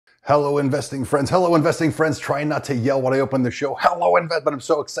Hello, investing friends. Hello, investing friends. Trying not to yell when I open the show. Hello, but I'm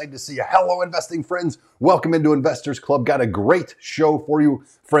so excited to see you. Hello, investing friends. Welcome into Investors Club. Got a great show for you,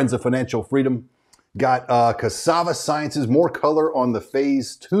 friends of financial freedom. Got SAVA Sciences, more color on the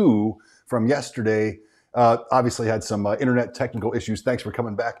phase 2 from yesterday. Obviously had some internet technical issues. Thanks for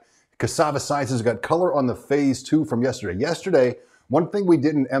coming back. SAVA Sciences got color on the phase 2 from yesterday. Yesterday, one thing we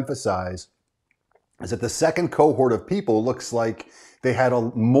didn't emphasize is that the second cohort of people looks like they had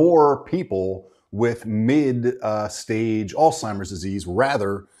more people with mid-stage Alzheimer's disease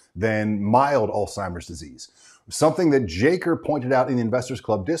rather than mild Alzheimer's disease. Something that Jaker pointed out in the Investors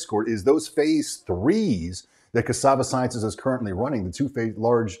Club Discord is those phase 3s that SAVA Sciences is currently running, the two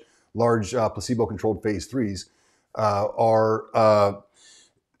large placebo-controlled phase 3s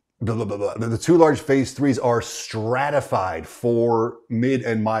the two large phase 3s are stratified for mid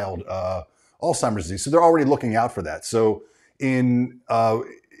and mild Alzheimer's disease. So they're already looking out for that. So so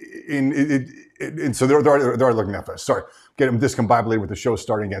they're already looking out for that. Sorry, getting discombobulated with the show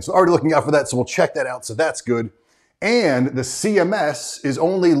starting again. So already looking out for that. So we'll check that out. So that's good. And the CMS is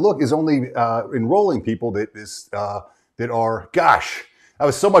only enrolling people that are, gosh, I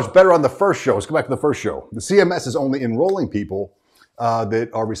was so much better on the first show. Let's go back to the first show. The CMS is only enrolling people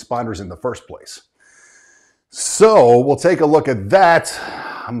that are responders in the first place. So we'll take a look at that.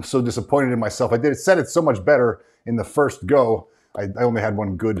 I'm so disappointed in myself. I said it so much better in the first go. I only had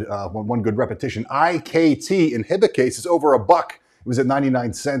one good repetition. IKT Inhibicase is over $1. It was at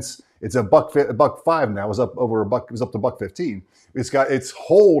 99 cents. It's $1.05 now. It was up over $1. It was up to $1.15. Its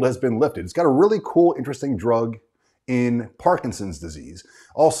hold has been lifted. It's got a really cool, interesting drug in Parkinson's disease,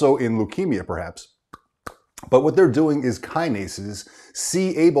 also in leukemia, perhaps. But what they're doing is kinases,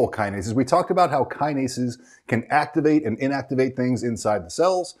 C-able kinases. We talked about how kinases can activate and inactivate things inside the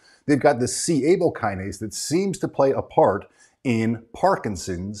cells. They've got this C-able kinase that seems to play a part in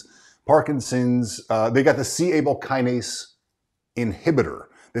Parkinson's. They got the C-able kinase inhibitor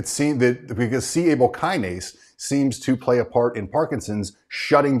because C-able kinase seems to play a part in Parkinson's,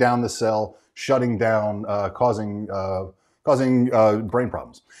 shutting down the cell, causing brain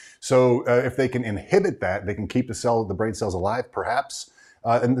problems. So if they can inhibit that, they can keep the brain cells alive, perhaps.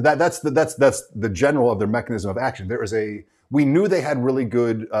 And that's the general of their mechanism of action. We knew they had really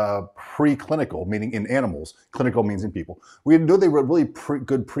good preclinical, meaning in animals. Clinical means in people. We knew they were really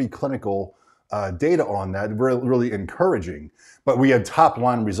good preclinical data on that, really encouraging. But we had top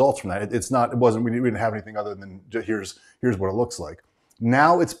line results from that. We didn't have anything other than here's what it looks like.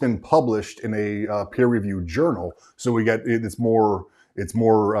 Now it's been published in a peer-reviewed journal, so it's more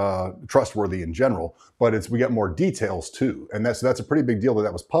trustworthy in general, but we get more details too. And that's a pretty big deal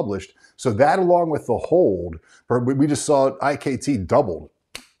that was published. So that, along with the hold, we just saw IKT doubled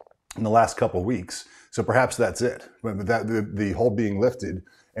in the last couple of weeks. So perhaps that's it. The hold being lifted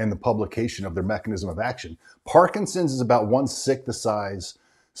and the publication of their mechanism of action. Parkinson's is about 1/6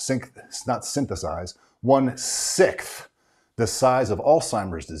 the size of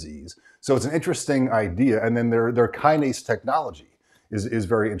Alzheimer's disease. So it's an interesting idea. And then their kinase technology is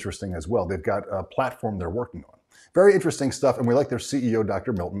very interesting as well. They've got a platform they're working on. Very interesting stuff, and we like their CEO,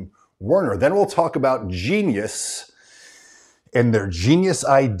 Dr. Milton Werner. Then we'll talk about Genius and their genius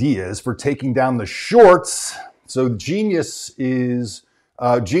ideas for taking down the shorts. So Genius is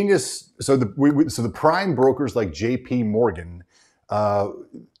Genius. So the prime brokers like JP Morgan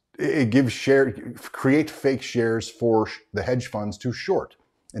create fake shares for the hedge funds to short,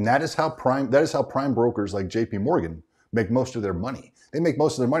 and that is how prime brokers like JP Morgan make most of their money. They make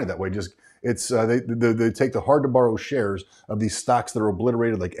most of their money that way. They take the hard to borrow shares of these stocks that are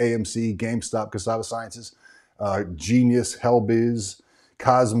obliterated, like AMC, GameStop, SAVA Sciences, Genius, Hellbiz,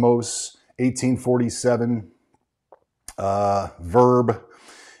 Cosmos, 1847, Verb,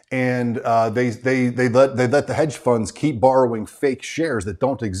 and they let the hedge funds keep borrowing fake shares that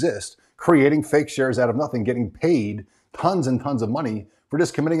don't exist, creating fake shares out of nothing, getting paid tons and tons of money for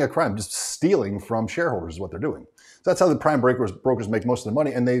just committing a crime, just stealing from shareholders is what they're doing. So that's how the prime brokers make most of their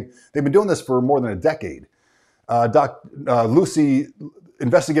money, and they've been doing this for more than a decade.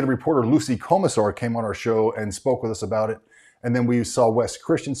 Investigative reporter Lucy Commissar came on our show and spoke with us about it, and then we saw Wes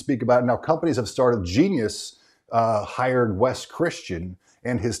Christian speak about it. Now companies have started. Genius hired Wes Christian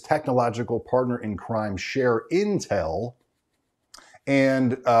and his technological partner in crime, ShareIntel,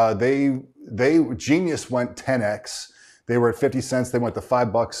 and Genius went 10x. They were at 50 cents. They went to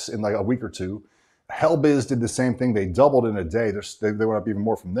 $5 in like a week or two. Hellbiz did the same thing. They doubled in a day. They went up even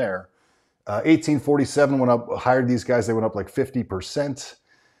more from there. 1847 went up, hired these guys. They went up like 50%.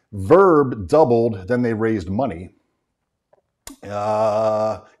 Verb doubled. Then they raised money.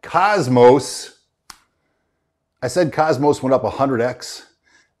 Cosmos, I said Cosmos went up 100x.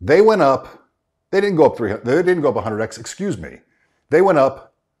 They went up. They didn't go up 300. They didn't go up 100x. Excuse me. They went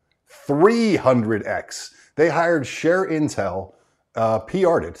up 300x. They hired ShareIntel,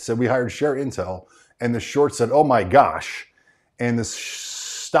 PR'd it, said we hired ShareIntel, and the short said, oh my gosh. And the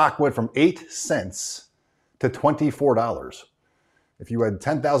stock went from 8 cents to $24. If you had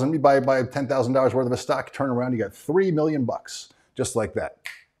 10,000, you buy $10,000 worth of a stock, turn around, you got $3 million bucks, just like that.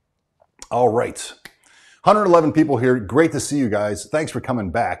 All right. 111 people here. Great to see you guys. Thanks for coming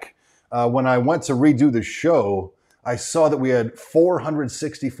back. When I went to redo the show, I saw that we had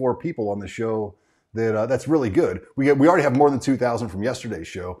 464 people on the show. That's really good. We already have more than 2,000 from yesterday's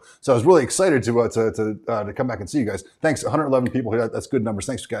show, so I was really excited to come back and see you guys. Thanks, 111 people here. That's good numbers.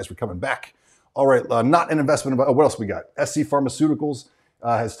 Thanks, guys, for coming back. All right, not an investment. What else we got? SC Pharmaceuticals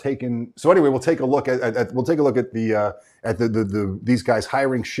has taken. So anyway, we'll take a look at these guys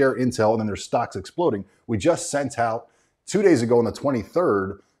hiring ShareIntel and then their stocks exploding. We just sent out 2 days ago on the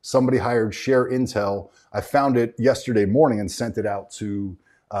 23rd. Somebody hired ShareIntel. I found it yesterday morning and sent it out to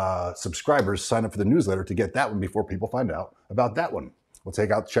subscribers. Sign up for the newsletter to get that one before people find out about that one. We'll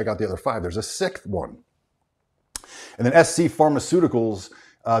check out the other 5. There's a 6th one. And then SC Pharmaceuticals,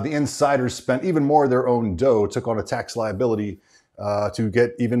 the insiders spent even more of their own dough, took on a tax liability to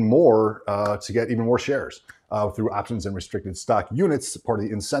get even more shares through options and restricted stock units, part of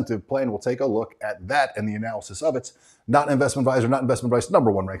the incentive plan. We'll take a look at that and the analysis of it. Not an investment advisor, not investment advice,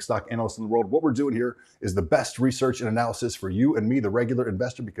 #1 ranked stock analyst in the world. What we're doing here is the best research and analysis for you and me, the regular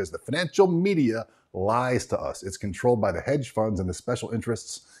investor, because the financial media lies to us. It's controlled by the hedge funds and the special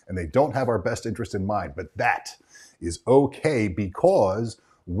interests, and they don't have our best interest in mind. But that is okay because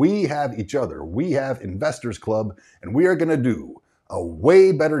we have each other. We have Investors Club, and we are going to do a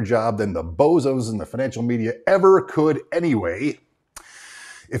way better job than the bozos in the financial media ever could anyway.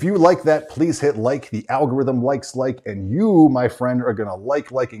 If you like that, please hit like. The algorithm likes like, and you, my friend, are going to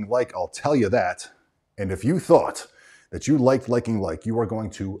liking like. I'll tell you that. And if you thought that you liked liking like, you are going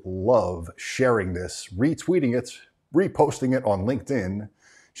to love sharing this, retweeting it, reposting it on LinkedIn,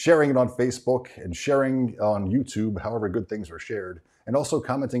 sharing it on Facebook, and sharing on YouTube, however good things are shared, and also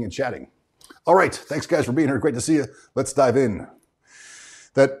commenting and chatting. All right. Thanks, guys, for being here. Great to see you. Let's dive in.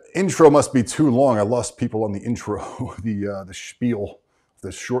 That intro must be too long. I lost people on the intro, the spiel.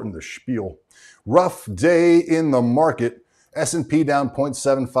 To shorten the spiel. Rough day in the market. S&P down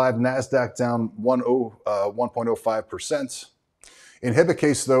 0.75, NASDAQ down 1.05%. In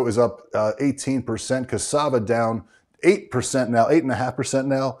Hibicase, though, is up 18%. SAVA down 8% now, 8.5%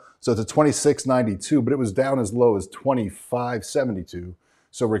 now. So it's a 26.92, but it was down as low as 25.72.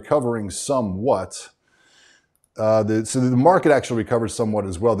 So recovering somewhat. So the market actually recovered somewhat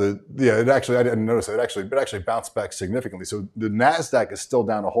as well. I didn't notice it. It actually bounced back significantly. So the NASDAQ is still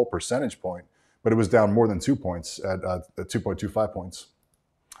down a whole percentage point, but it was down more than 2 points at 2.25 points.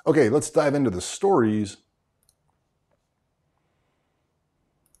 Okay, let's dive into the stories.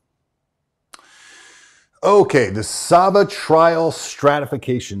 Okay, the SAVA trial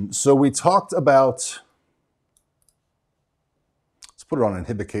stratification. So we talked about, put it on an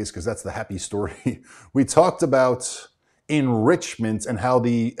Hibicase because that's the happy story. We talked about enrichment and how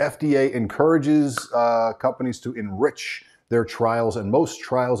the FDA encourages companies to enrich their trials, and most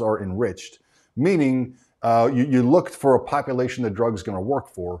trials are enriched, meaning you look for a population the drug's going to work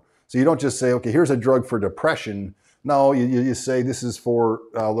for. So you don't just say, okay, here's a drug for depression. No, you say this is for,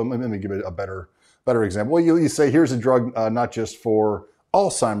 let me give it a better example. Well, you say here's a drug not just for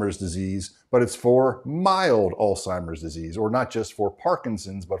Alzheimer's disease, but it's for mild Alzheimer's disease, or not just for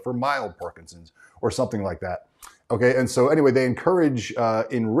Parkinson's, but for mild Parkinson's, or something like that. Okay, and so anyway, they encourage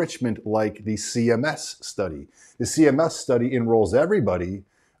enrichment like the CMS study. The CMS study enrolls everybody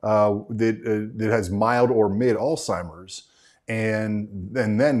that has mild or mid Alzheimer's, and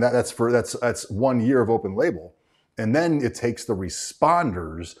then that's 1 year of open label. And then it takes the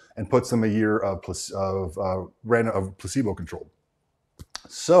responders and puts them a year of placebo controlled.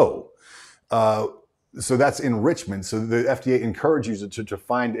 So that's enrichment. So the FDA encourages you to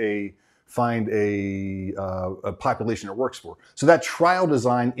find a population it works for. So that trial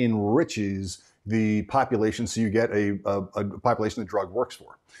design enriches the population, so you get a population the drug works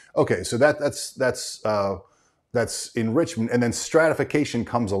for. Okay, so that's enrichment, and then stratification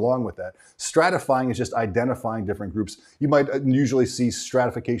comes along with that. Stratifying is just identifying different groups. You might usually see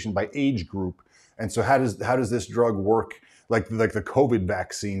stratification by age group, and so how does this drug work? Like the COVID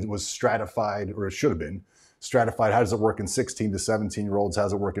vaccine was stratified, or it should have been stratified. How does it work in 16 to 17-year-olds? How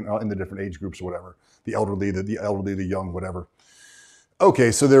does it work in the different age groups or whatever? The elderly, the young, whatever.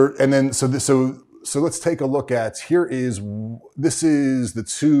 Okay, so let's take a look at this is the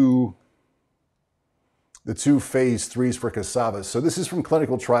two. the 2 phase 3s for SAVA. So this is from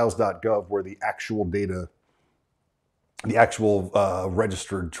clinicaltrials.gov, where the actual data, the actual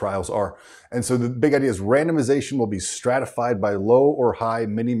registered trials are. And so the big idea is randomization will be stratified by low or high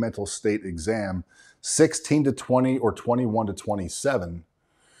mini mental state exam, 16 to 20 or 21 to 27.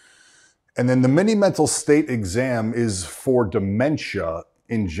 And then the mini mental state exam is for dementia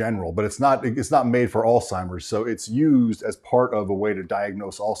in general, but it's not made for Alzheimer's. So it's used as part of a way to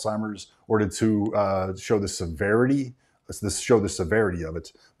diagnose Alzheimer's or to show the severity of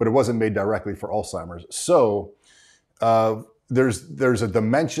it, but it wasn't made directly for Alzheimer's. So there's a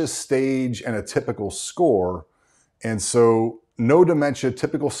dementia stage and a typical score. And so no dementia,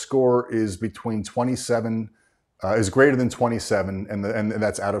 typical score is between 27, is greater than 27, and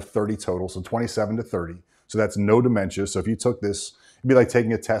that's out of 30 total, so 27 to 30. So that's no dementia. So if you took this, it'd be like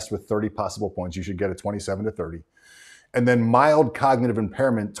taking a test with 30 possible points. You should get a 27 to 30. And then mild cognitive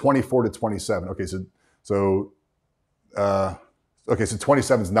impairment, 24 to 27. Okay, so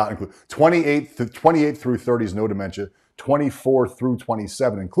 27 is not included. 28 through 30 is no dementia. 24 through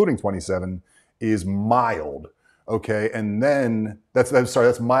 27, including 27, is mild. Okay, and then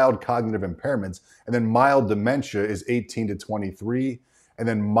that's mild cognitive impairments, and then mild dementia is 18 to 23, and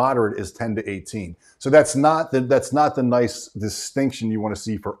then moderate is 10 to 18. So that's not the nice distinction you want to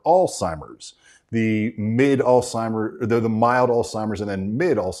see for Alzheimer's. The mid Alzheimer, the mild Alzheimer's, and then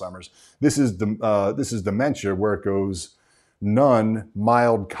mid Alzheimer's. This is dementia, where it goes none,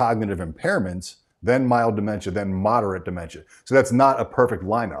 mild cognitive impairments, then mild dementia, then moderate dementia. So that's not a perfect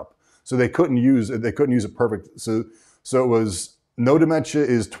lineup. So they couldn't use a perfect. So it was no dementia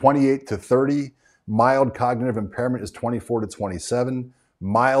is 28 to 30, mild cognitive impairment is 24 to 27,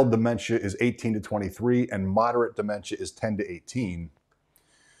 mild dementia is 18 to 23, and moderate dementia is 10 to 18.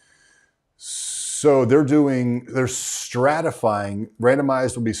 So they're stratifying.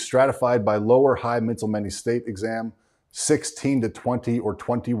 Randomized will be stratified by low or high mental state exam, 16 to 20 or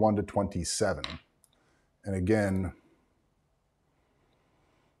 21 to 27. And again,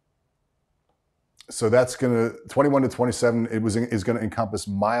 so that's going to 21 to 27. Is going to encompass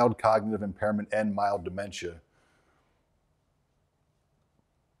mild cognitive impairment and mild dementia.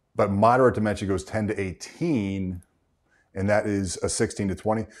 But moderate dementia goes 10 to 18, and that is a 16 to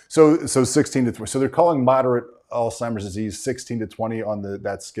 20. So 16 to 20. So they're calling moderate Alzheimer's disease 16 to 20 on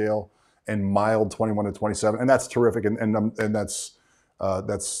that scale, and mild 21 to 27, and that's terrific, and that's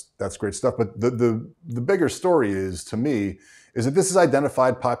great stuff. But the bigger story is, to me, is that this is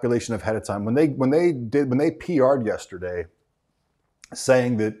identified population ahead of time. When they PR'd yesterday,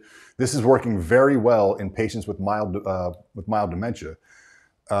 saying that this is working very well in patients with mild dementia,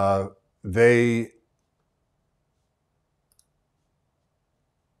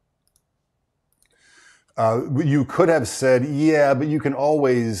 you could have said, yeah, but you can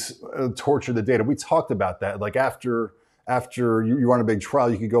always torture the data. We talked about that. Like after you run a big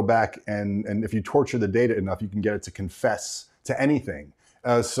trial, you could go back and if you torture the data enough, you can get it to confess to anything.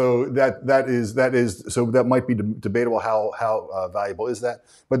 So that might be debatable how valuable is that.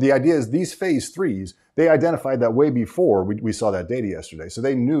 But the idea is these phase 3s, they identified that way before we saw that data yesterday. So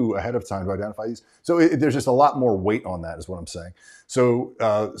they knew ahead of time to identify these. So there's just a lot more weight on that, is what I'm saying. So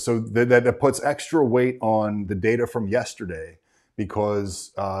that puts extra weight on the data from yesterday,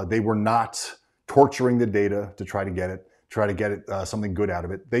 because they were not torturing the data to try to get something good out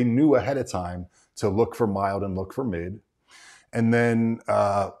of it. They knew ahead of time to look for mild and look for mid. And then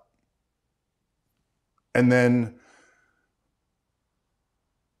I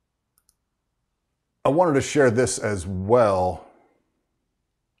wanted to share this as well.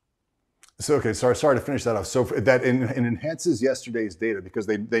 So, okay, sorry to finish that off. So that it enhances yesterday's data, because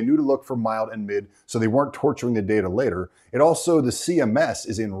they knew to look for mild and mid, so they weren't torturing the data later. It also, the CMS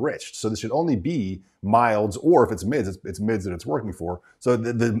is enriched, so this should only be milds, or if it's mids, it's mids that it's working for. So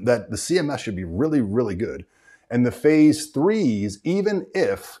the CMS should be really, really good. And the phase 3s, even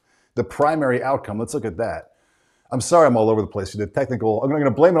if the primary outcome, let's look at that. I'm sorry I'm all over the place. I'm going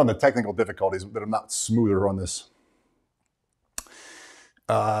to blame it on the technical difficulties, that I'm not smoother on this.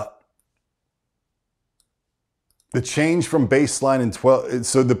 The change from baseline in 12,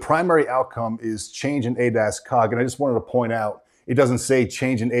 so the primary outcome is change in ADAS-Cog, and I just wanted to point out, it doesn't say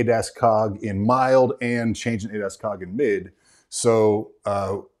change in ADAS-Cog in mild and change in ADAS-Cog in mid. So,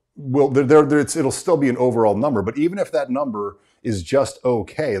 it'll still be an overall number, but even if that number is just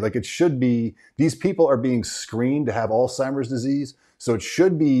okay, like it should be, these people are being screened to have Alzheimer's disease, so it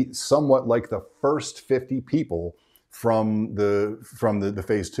should be somewhat like the first 50 people from the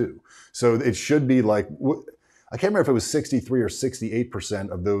phase 2. So it should be like, I can't remember if it was 63 or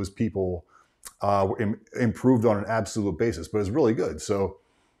 68% of those people were improved on an absolute basis, but it's really good. So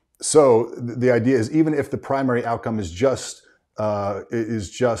So the idea is, even if the primary outcome is just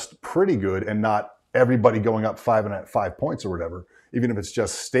pretty good and not everybody going up 5 points or whatever, even if it's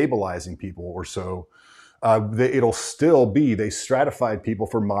just stabilizing people or so, it'll still be, they stratified people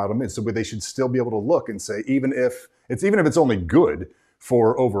for mild and mid. So they should still be able to look and say, even if it's only good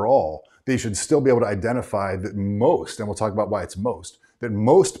for overall, they should still be able to identify that most, and we'll talk about why it's most, that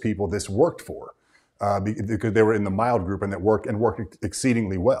most people this worked for because they were in the mild group and that worked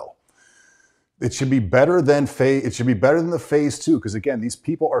exceedingly well. It should be better than the phase 2, because again, these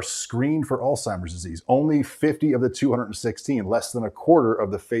people are screened for Alzheimer's disease. Only 50 of the 216, less than a quarter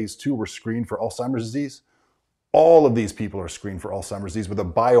of the phase 2 were screened for Alzheimer's disease. All of these people are screened for Alzheimer's disease with a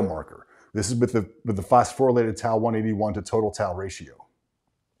biomarker. This is with the phosphorylated tau 181 to total tau ratio.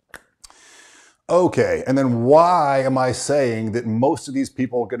 Okay, and then why am I saying that most of these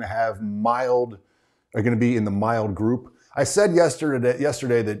people are going to be in the mild group? I said yesterday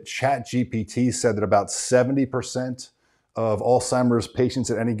that ChatGPT said that about 70% of Alzheimer's patients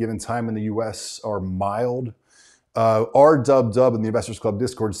at any given time in the US are mild. R-Dub in the Investors Club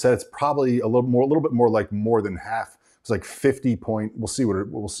Discord said it's probably a little bit more like more than half. It's like 50 point, what was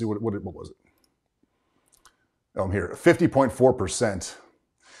it? Oh, I'm here. 50.4%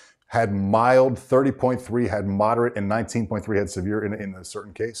 had mild, 30.3 had moderate, and 19.3 had severe in a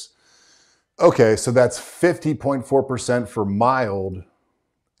certain case. Okay, so that's 50.4% for mild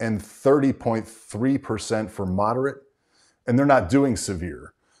and 30.3% for moderate, and they're not doing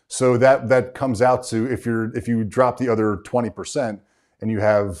severe. So that comes out to, if you drop the other 20% and you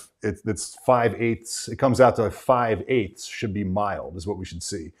have it's 5/8, it comes out to 5/8 should be mild is what we should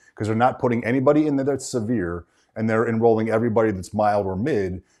see, because they're not putting anybody in there that's severe and they're enrolling everybody that's mild or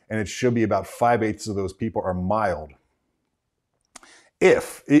mid, and it should be about 5/8 of those people are mild.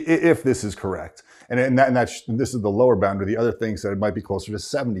 If this is correct, and this is the lower boundary. The other thing said it might be closer to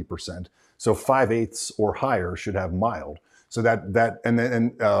 70%. So 5/8 or higher should have mild. So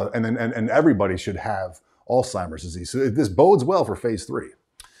and everybody should have Alzheimer's disease. So this bodes well for phase 3.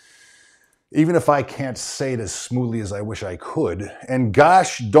 Even if I can't say it as smoothly as I wish I could. And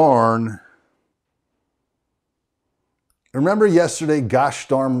gosh darn, remember yesterday, gosh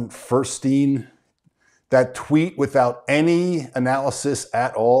darn Furstein, that tweet without any analysis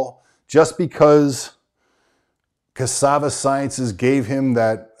at all, just because SAVA Sciences gave him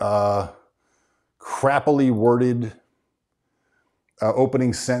that crappily worded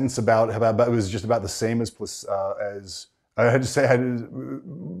opening sentence about it was just about the same as I had to say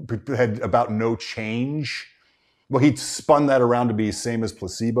had about no change. Well, he spun that around to be same as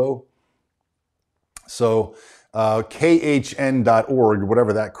placebo. So khn.org,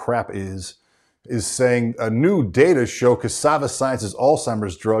 whatever that crap is saying new data show SAVA Sciences'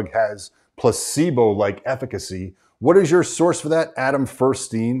 Alzheimer's drug has placebo-like efficacy. What is your source for that? Adam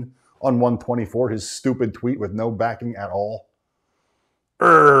Furstein on 124, his stupid tweet with no backing at all.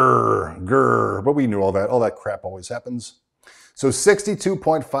 But we knew all that. All that crap always happens. So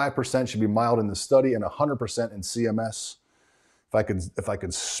 62.5% should be mild in the study and 100% in CMS. If I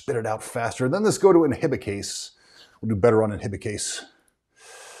could spit it out faster. Then let's go to inhibicase. We'll do better on inhibicase.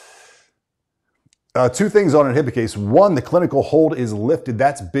 Two things on inhibicase. One, the clinical hold is lifted.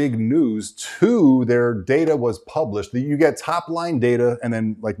 That's big news. Two, their data was published. You get top line data, and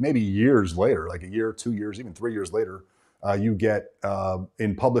then like maybe years later, like a year, 2 years, even 3 years later, you get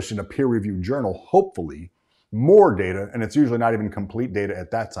published in a peer-reviewed journal, hopefully, more data, and it's usually not even complete data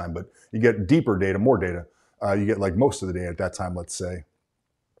at that time, but you get deeper data, more data. You get like most of the data at that time, let's say.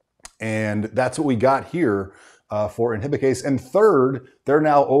 And that's what we got here for inhibicase. And third, they're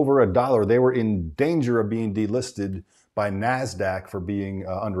now over $1. They were in danger of being delisted by NASDAQ for being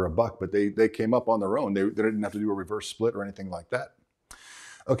under $1, but they came up on their own. They didn't have to do a reverse split or anything like that.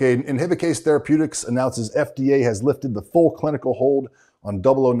 Okay, Inhibicase Therapeutics announces FDA has lifted the full clinical hold on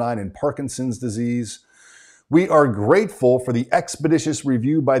 009 in Parkinson's disease. We are grateful for the expeditious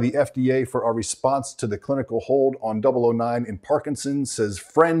review by the FDA for our response to the clinical hold on 009 in Parkinson's, says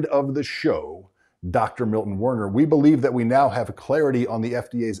friend of the show, Dr. Milton Werner. We believe that we now have clarity on the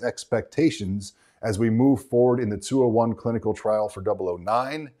FDA's expectations as we move forward in the 201 clinical trial for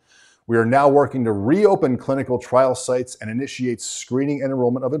 009. We are now working to reopen clinical trial sites and initiate screening and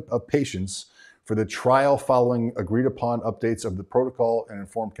enrollment of patients for the trial following agreed upon updates of the protocol and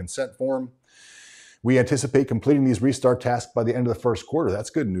informed consent form. We anticipate completing these restart tasks by the end of the first quarter.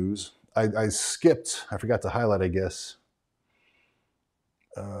 That's good news. I forgot to highlight, I guess.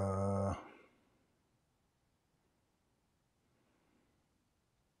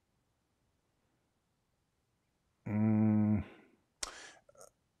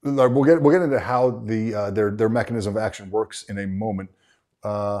 We'll get into how their mechanism of action works in a moment.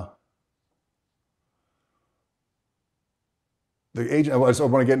 the agent, I want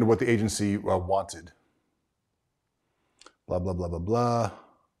to get into what the agency wanted. Blah, blah, blah, blah, blah.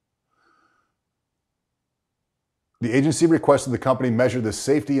 The agency requested the company measure the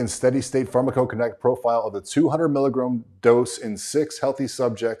safety and steady state pharmacokinetic profile of the 200 milligram dose in 6 healthy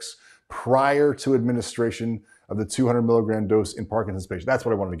subjects prior to administration of the 200 milligram dose in Parkinson's patients. That's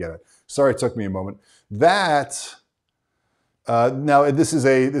what I wanted to get at. Sorry, it took me a moment. That, now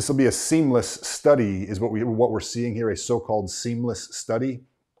this will be a seamless study is what we're seeing here, a so-called seamless study.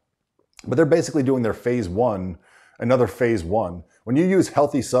 But they're basically doing their phase 1, another phase 1. When you use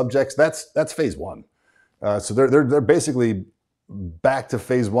healthy subjects, that's phase 1. So they're basically back to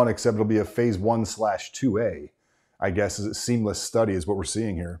phase 1, except it'll be a phase 1/2A, I guess, is a seamless study is what we're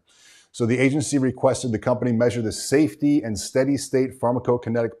seeing here. So the agency requested the company measure the safety and steady state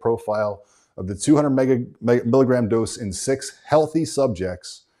pharmacokinetic profile of the 200 milligram dose in 6 healthy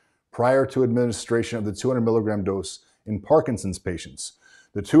subjects prior to administration of the 200 milligram dose in Parkinson's patients.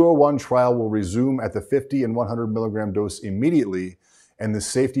 The 201 trial will resume at the 50 and 100 milligram dose immediately, and the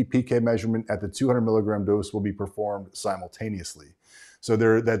safety PK measurement at the 200 milligram dose will be performed simultaneously. So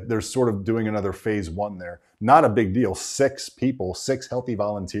they're sort of doing another phase 1 there. Not a big deal. 6 people, 6 healthy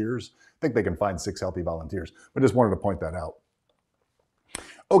volunteers. I think they can find 6 healthy volunteers, but just wanted to point that out.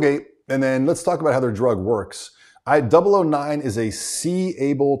 Okay, and then let's talk about how their drug works. 009 is a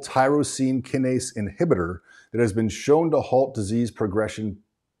C-able tyrosine kinase inhibitor that has been shown to halt disease progression.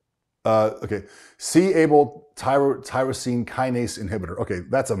 C-able tyrosine kinase inhibitor. Okay,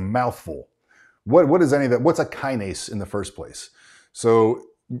 that's a mouthful. What is any of that? What's a kinase in the first place? So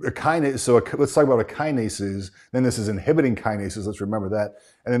a kinase. So let's talk about a kinases. Then this is inhibiting kinases. Let's remember that.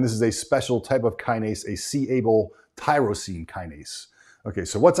 And then this is a special type of kinase, a C-able tyrosine kinase. Okay,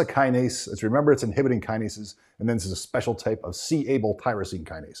 so what's a kinase? Let's remember it's inhibiting kinases. And then this is a special type of C-able tyrosine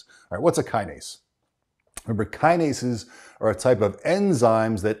kinase. All right, what's a kinase? Remember, kinases are a type of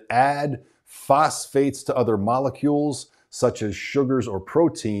enzymes that add phosphates to other molecules, such as sugars or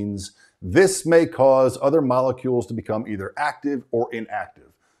proteins. This may cause other molecules to become either active or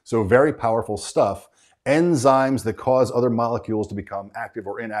inactive. So very powerful stuff. Enzymes that cause other molecules to become active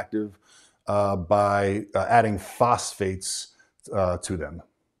or inactive by adding phosphates to them.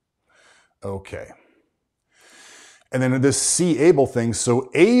 Okay. And then this C-able thing, so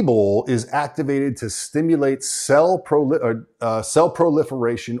able is activated to stimulate cell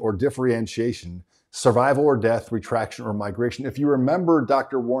proliferation or differentiation, survival or death, retraction or migration. If you remember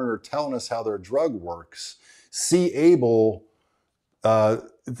Dr. Warner telling us how their drug works, C-able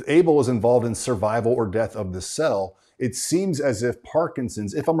is involved in survival or death of the cell. It seems as if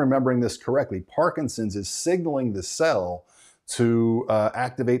Parkinson's, if I'm remembering this correctly, Parkinson's is signaling the cell to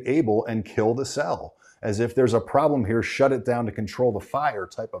activate able and kill the cell. As if there's a problem here, shut it down to control the fire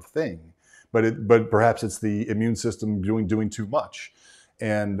type of thing. But perhaps it's the immune system doing too much.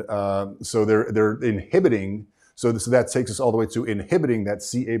 And so they're inhibiting, so that takes us all the way to inhibiting that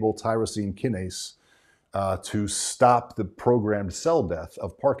C-able tyrosine kinase to stop the programmed cell death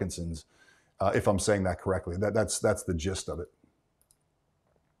of Parkinson's, if I'm saying that correctly. That's the gist of it.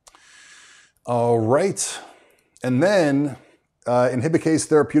 All right. And then Inhibicase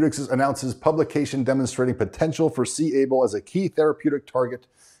Therapeutics announces publication demonstrating potential for C-able as a key therapeutic target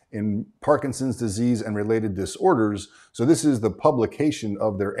in Parkinson's disease and related disorders. So this is the publication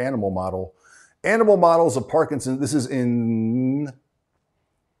of their animal model. Animal models of Parkinson's, this is in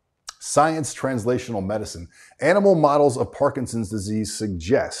Science Translational Medicine. Animal models of Parkinson's disease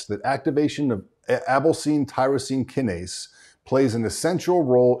suggest that activation of abelcine tyrosine kinase plays an essential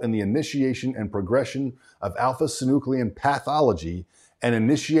role in the initiation and progression of alpha-synuclein pathology and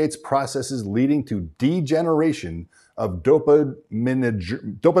initiates processes leading to degeneration of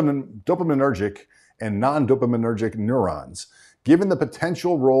dopaminergic and non-dopaminergic neurons. Given the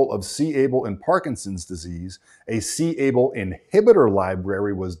potential role of C-able in Parkinson's disease, a C-able inhibitor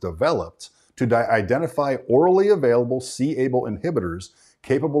library was developed to identify orally available C-able inhibitors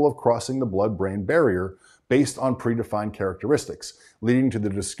capable of crossing the blood-brain barrier based on predefined characteristics, leading to the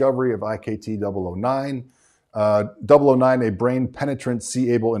discovery of IKT 009. 009, a brain-penetrant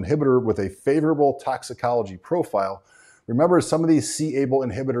C-able inhibitor with a favorable toxicology profile. Remember, some of these C-able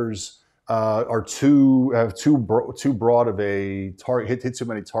inhibitors have too broad of a target, hit too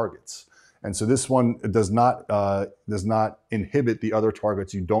many targets. And so this one does not inhibit the other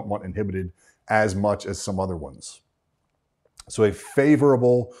targets you don't want inhibited as much as some other ones. So a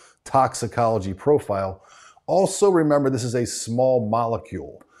favorable toxicology profile. Also remember, this is a small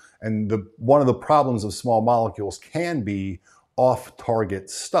molecule. And one of the problems of small molecules can be off-target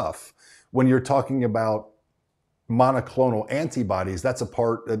stuff. When you're talking about monoclonal antibodies, that's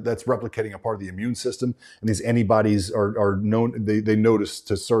that's replicating a part of the immune system. And these antibodies are known, they notice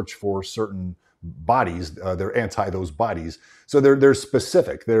to search for certain bodies, they're anti those bodies. So they're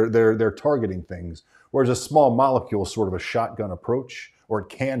specific, they're targeting things. Whereas a small molecule is sort of a shotgun approach, or it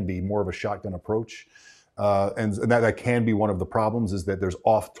can be more of a shotgun approach. And that can be one of the problems, is that there's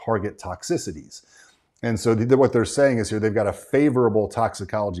off-target toxicities. And so what they're saying is here, they've got a favorable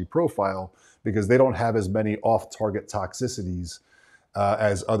toxicology profile because they don't have as many off-target toxicities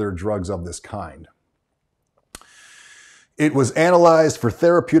as other drugs of this kind. It was analyzed for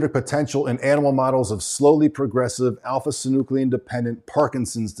therapeutic potential in animal models of slowly progressive alpha-synuclein-dependent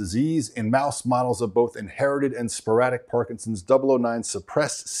Parkinson's disease. In mouse models of both inherited and sporadic Parkinson's, 009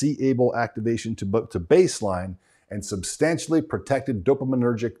 suppressed c-Abl activation to baseline and substantially protected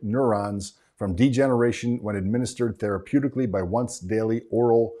dopaminergic neurons from degeneration when administered therapeutically by once-daily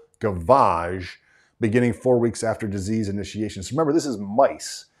oral gavage, beginning 4 weeks after disease initiation. So remember, this is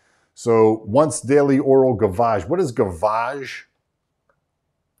mice. So once daily oral gavage. What is gavage?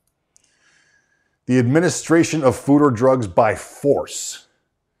 The administration of food or drugs by force.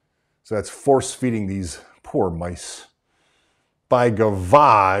 So that's force feeding these poor mice. By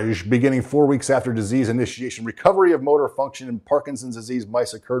gavage, beginning 4 weeks after disease initiation. Recovery of motor function in Parkinson's disease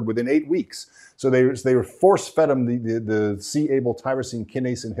mice occurred within 8 weeks. So they were force-fed them the c-Abl tyrosine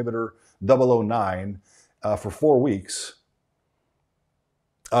kinase inhibitor 009 for 4 weeks.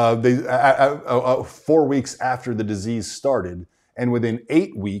 4 weeks after the disease started, and within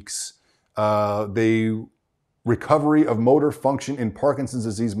 8 weeks, the recovery of motor function in Parkinson's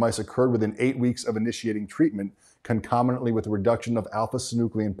disease mice occurred within 8 weeks of initiating treatment, concomitantly with a reduction of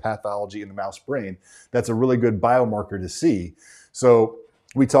alpha-synuclein pathology in the mouse brain. That's a really good biomarker to see. So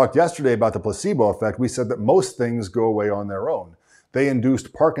we talked yesterday about the placebo effect. We said that most things go away on their own. They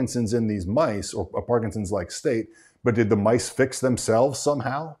induced Parkinson's in these mice, or a Parkinson's-like state, but did the mice fix themselves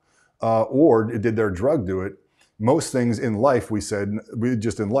somehow? Or did their drug do it? Most things in life, we said,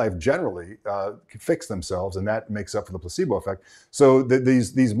 just in life generally, fix themselves, and that makes up for the placebo effect. So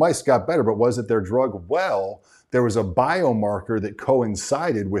these mice got better, but was it their drug? Well, there was a biomarker that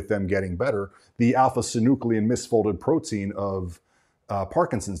coincided with them getting better, the alpha-synuclein misfolded protein of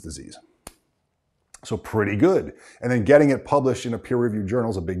Parkinson's disease. So pretty good. And then getting it published in a peer-reviewed journal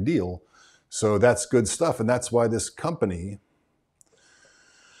is a big deal. So that's good stuff, and that's why this company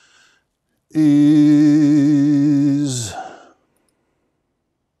is,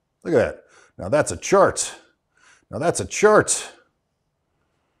 look at that. Now that's a chart. Now that's a chart.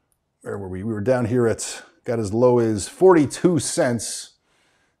 Where were we? We were down here at, got as low as 42 cents,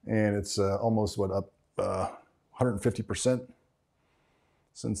 and it's almost, what, up 150%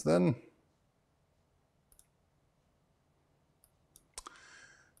 since then.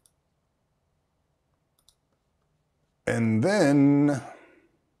 And then,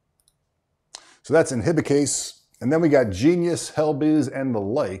 so that's Inhibicase. And then we got Genius, Hellbiz, and the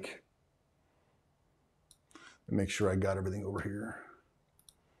like. Let me make sure I got everything over here.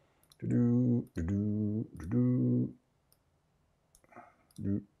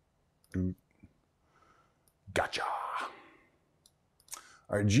 Gotcha.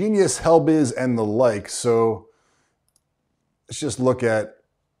 All right, Genius, Hellbiz, and the like. So let's just look at,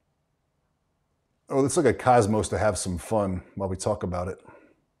 let's look at Cosmos to have some fun while we talk about it.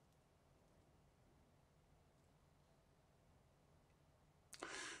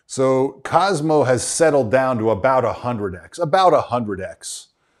 So Cosmo has settled down to about 100x, about 100x.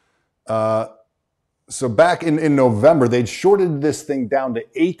 So back in November, they'd shorted this thing down to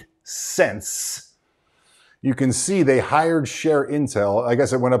 8 cents. You can see they hired ShareIntel. I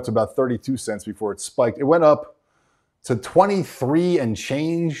guess it went up to about 32 cents before it spiked. It went up to 23 and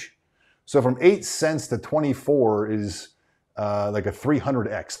change. So from 8 cents to 24 is like a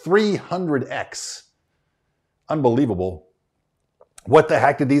 300x. 300x. Unbelievable. What the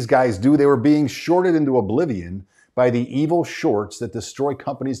heck did these guys do? They were being shorted into oblivion by the evil shorts that destroy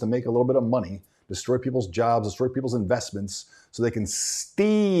companies to make a little bit of money, destroy people's jobs, destroy people's investments, so they can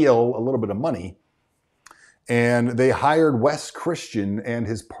steal a little bit of money. And they hired Wes Christian and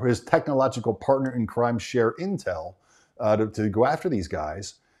his technological partner in crime, ShareIntel, to go after these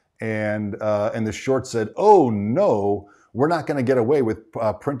guys. And the short said, oh no, we're not going to get away with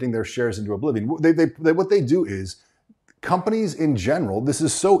printing their shares into oblivion. What they do is, companies in general, this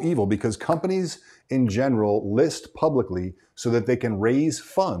is so evil because companies in general list publicly so that they can raise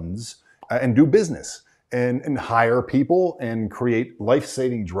funds and do business and hire people and create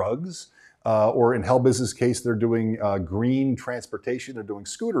life-saving drugs. Or in Hellbiz's case, they're doing green transportation. They're doing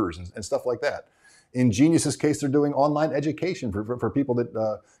scooters and stuff like that. In Genius's case, they're doing online education for people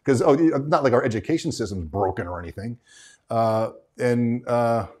that, because, not like our education system's broken or anything. Frankly,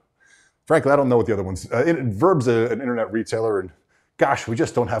 I don't know what the other ones, Verb's an internet retailer, and gosh, we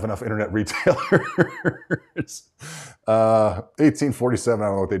just don't have enough internet retailers. 1847, I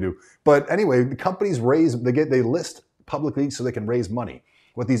don't know what they do. But anyway, the companies they list publicly so they can raise money.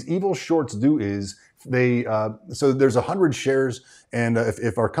 What these evil shorts do is so there's 100 shares, and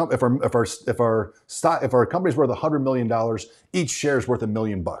if our company's worth $100 million, each share is worth $1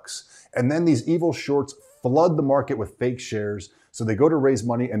 million. And then these evil shorts flood the market with fake shares. So they go to raise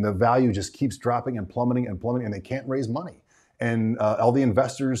money, and the value just keeps dropping and plummeting, and they can't raise money. And all the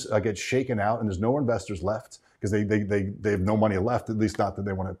investors get shaken out, and there's no investors left because they have no money left, at least not that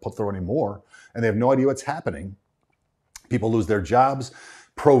they want to throw any more, and they have no idea what's happening. People lose their jobs.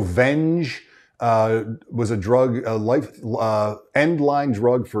 Provenge was a drug, end-line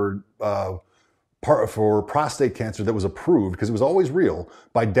drug for prostate cancer that was approved, because it was always real,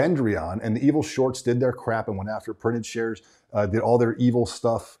 by Dendreon, and the evil shorts did their crap and went after printed shares, did all their evil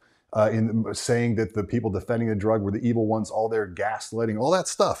stuff, in saying that the people defending the drug were the evil ones, all their gaslighting, all that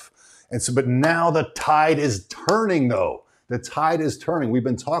stuff. And so, but now the tide is turning, though. The tide is turning. We've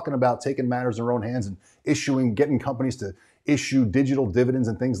been talking about taking matters in our own hands and getting companies to issue digital dividends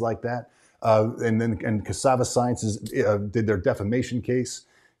and things like that. And SAVA Sciences did their defamation case.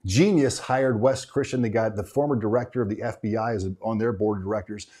 Genius hired Wes Christian, the former director of the FBI, is on their board of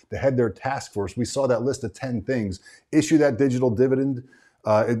directors to head their task force. We saw that list of 10 things. Issue that digital dividend,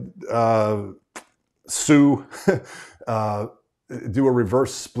 sue, do a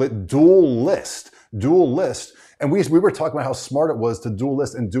reverse split, dual list. And we were talking about how smart it was to dual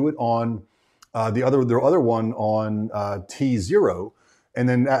list and do it on their other one on T0. And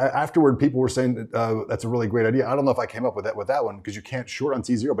then afterward, people were saying that's a really great idea. I don't know if I came up with that one, because you can't short on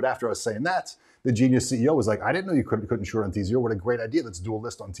T0. But after I was saying that, the Genius CEO was like, I didn't know you couldn't short on T0. What a great idea. Let's dual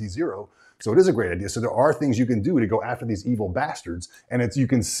list on T0. So it is a great idea. So there are things you can do to go after these evil bastards. And you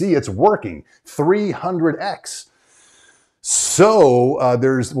can see it's working. 300x. So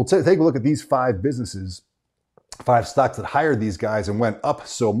we'll take a look at these 5 businesses, 5 stocks that hired these guys and went up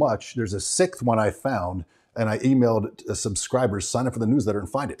so much. There's a 6th one I found, and I emailed subscribers, sign up for the newsletter and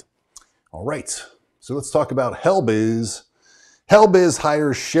find it. All right, so let's talk about Helbiz. Helbiz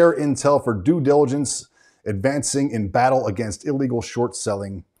hires ShareIntel for due diligence, advancing in battle against illegal short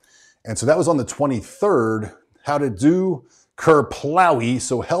selling. And so that was on the 23rd. How to do? Kerplowy.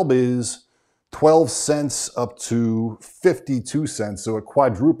 So Helbiz, 12 cents up to 52 cents. So it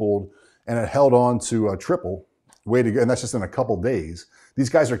quadrupled, and it held on to a triple. Way to go. And that's just in a couple days. These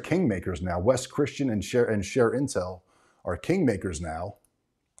guys are kingmakers now. Wes Christian and ShareIntel are kingmakers now.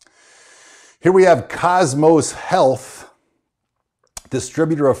 Here we have Cosmos Health,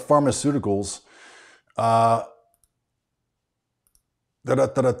 distributor of pharmaceuticals.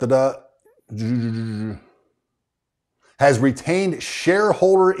 Has retained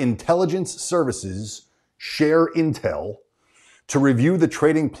shareholder intelligence services, ShareIntel, to review the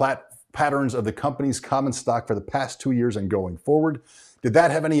trading patterns of the company's common stock for the past 2 years and going forward. Did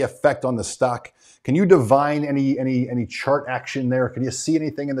that have any effect on the stock? Can you divine any chart action there? Can you see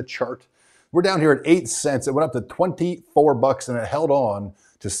anything in the chart? We're down here at 8 cents. It went up to 24 bucks, and it held on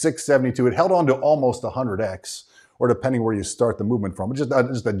to 672. It held on to almost 100x, or depending where you start the movement from. It's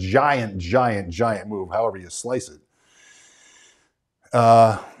just a giant move, however you slice it.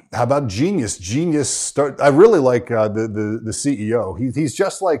 How about Genius? I really like the CEO. He's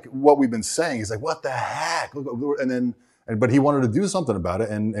just like what we've been saying. He's like, what the heck? But he wanted to do something about it,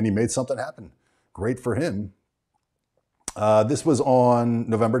 and he made something happen. Great for him. This was on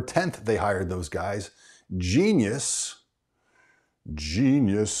November 10th. They hired those guys. Genius.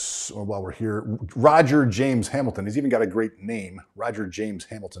 While we're here, Roger James Hamilton. He's even got a great name, Roger James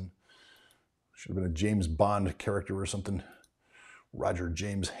Hamilton. Should have been a James Bond character or something. Roger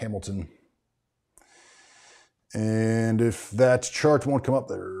James Hamilton. And if that chart won't come up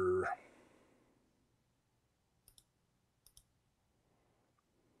there.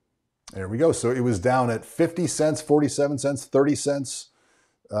 There we go. So it was down at 50 cents, 47 cents, 30 cents.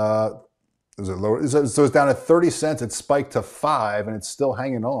 Is it lower? So it's down at 30 cents. It spiked to 5, and it's still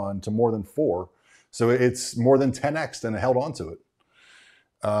hanging on to more than 4. So it's more than 10x, and it held on to it.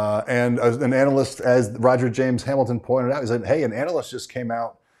 And an analyst, as Roger James Hamilton pointed out, he said, hey, an analyst just came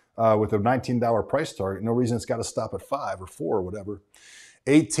out with a $19 price target. No reason it's got to stop at 5 or 4 or whatever.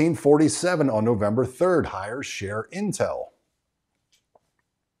 1847 on November 3rd, hires ShareIntel.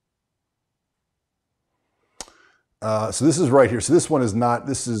 So this is right here. So this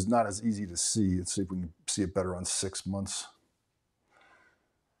is not as easy to see. Let's see if we can see it better on 6 months.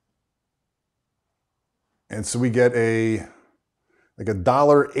 And so we get like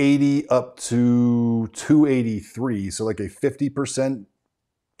 $1.80 up to $2.83. So like a 50%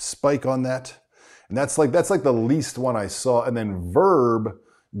 spike on that. And that's like the least one I saw. And then Verb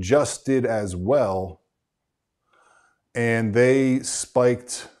just did as well. And they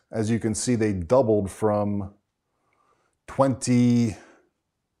spiked, as you can see, they doubled from 20.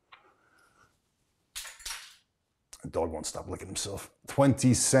 The dog won't stop licking himself.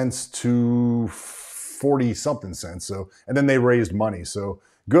 20 cents to 40 something cents. So, and then they raised money. So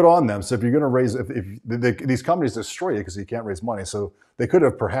good on them. So if you're going to raise, these companies destroy you because you can't raise money. So they could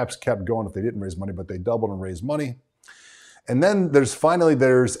have perhaps kept going if they didn't raise money, but they doubled and raised money. And then there's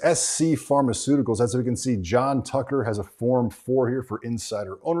SC Pharmaceuticals. As we can see, John Tucker has a Form 4 here for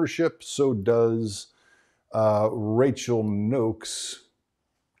insider ownership. So does Rachel Noakes.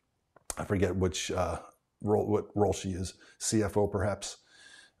 I forget which what role she is, CFO perhaps.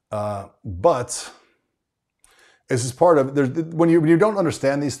 But this is part of, when you don't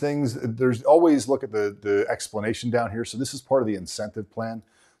understand these things, there's always look at the explanation down here. So this is part of the incentive plan.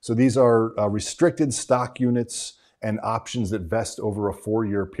 So these are restricted stock units and options that vest over a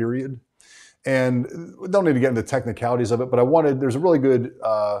 4-year period. And we don't need to get into the technicalities of it, but there's a really good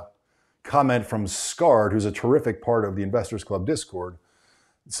comment from Scard, who's a terrific part of the Investors Club Discord.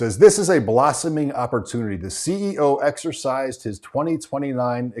 It says, this is a blossoming opportunity. The CEO exercised his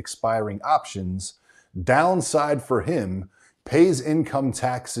 2029 expiring options. Downside for him, pays income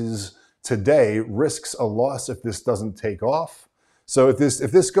taxes today, risks a loss if this doesn't take off. So if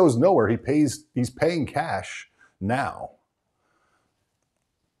this goes nowhere, he's paying cash now,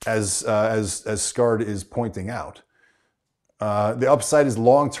 as Scard is pointing out. The upside is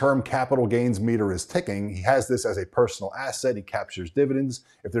long-term capital gains meter is ticking. He has this as a personal asset. He captures dividends.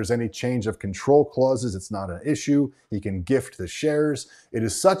 If there's any change of control clauses, it's not an issue. He can gift the shares. It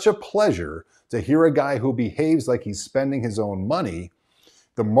is such a pleasure to hear a guy who behaves like he's spending his own money.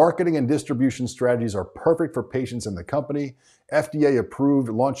 The marketing and distribution strategies are perfect for patients in the company. FDA approved,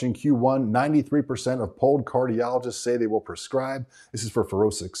 launching Q1. 93% of polled cardiologists say they will prescribe. This is for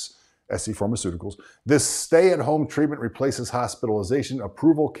Furoscix. SC Pharmaceuticals. This stay-at-home treatment replaces hospitalization.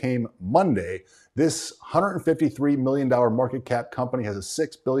 Approval came Monday. This $153 million market cap company has a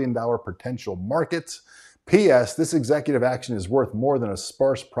 $6 billion potential market. P.S. This executive action is worth more than a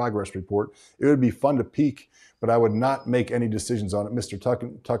sparse progress report. It would be fun to peek, but I would not make any decisions on it. Mr.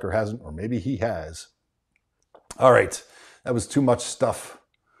 Tucker hasn't, or maybe he has. All right, that was too much stuff.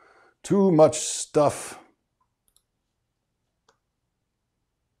 Too much stuff.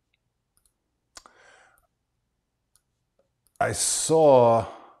 I saw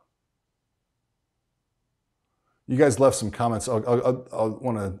you guys left some comments. I'll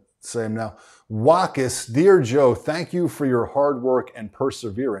want to say them now. Wakus, dear Joe, thank you for your hard work and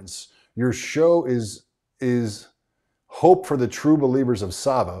perseverance. Your show is hope for the true believers of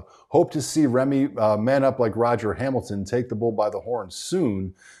SAVA. Hope to see Remy man up like Roger Hamilton, take the bull by the horn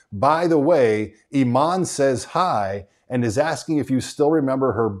soon. By the way, Iman says hi and is asking if you still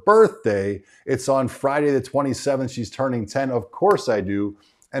remember her birthday. It's on Friday the 27th. She's turning 10. Of course I do.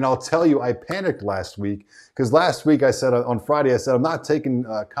 And I'll tell you, I panicked last week because last week I said on Friday, I said, I'm not taking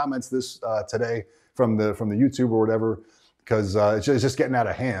comments today from the YouTube or whatever, because it's just getting out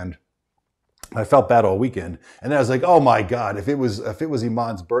of hand. I felt bad all weekend. And then I was like, oh my God, if it was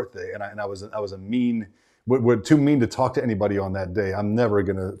Iman's birthday and I was a mean, too mean to talk to anybody on that day, I'm never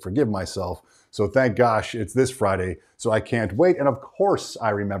going to forgive myself. So thank gosh it's this Friday. So I can't wait. And of course I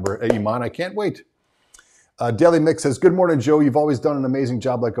remember, Iman, I can't wait. Daily Mix says, good morning, Joe. You've always done an amazing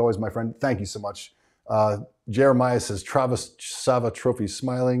job like always, my friend. Thank you so much. Jeremiah says, Travis Sava trophy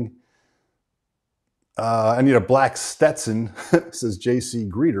smiling. I need a black Stetson, says JC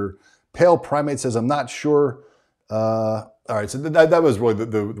Greeter. Pale Primate says, I'm not sure. All right, so that was really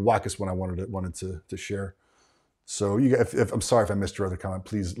the wackest one I wanted to share. So I'm sorry if I missed your other comment.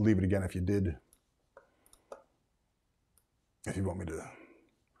 Please leave it again if you did. If you want me to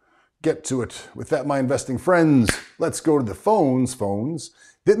get to it. With that, my investing friends, let's go to the phones.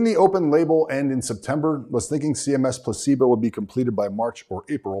 Didn't the open label end in September? Was thinking CMS placebo would be completed by March or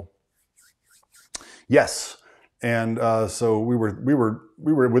April. Yes, and so we were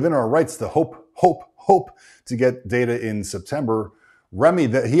within our rights to hope to get data in September. Remy,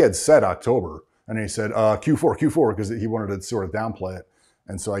 that he had said October, and he said Q4 because he wanted to sort of downplay it,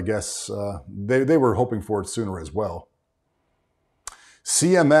 and so I guess they were hoping for it sooner as well.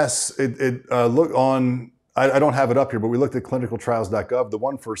 CMS, look on, I don't have it up here, but we looked at clinicaltrials.gov. The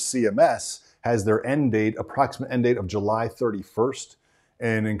one for CMS has their approximate end date of July 31st.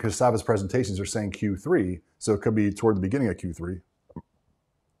 And in Kasava's presentations, they're saying Q3. So it could be toward the beginning of Q3.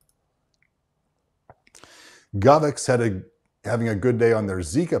 Govix having a good day on their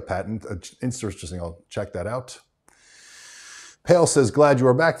Zika patent. Interesting. I'll check that out. Pale says, glad you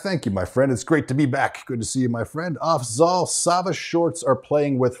are back. Thank you, my friend. It's great to be back. Good to see you, my friend. Afzal, SAVA shorts are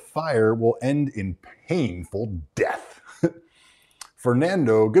playing with fire will end in painful death.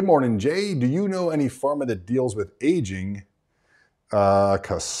 Fernando, good morning, Jay. Do you know any pharma that deals with aging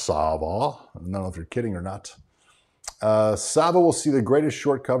cassava? I don't know if you're kidding or not. SAVA will see the greatest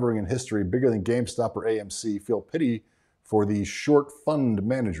short covering in history, bigger than GameStop or AMC. Feel pity for the short fund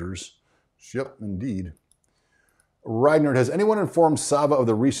managers. Yep, indeed. Reidner, has anyone informed SAVA of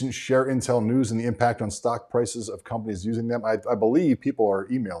the recent ShareIntel news and the impact on stock prices of companies using them? I believe people are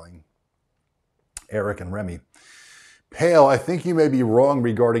emailing Eric and Remy. Pale, I think you may be wrong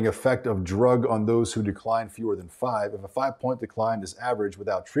regarding effect of drug on those who decline fewer than 5. If a 5-point decline is average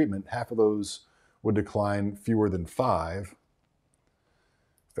without treatment, half of those would decline fewer than 5.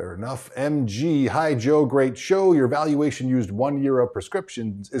 Fair enough. MG, hi Joe, great show. Your valuation used 1 year of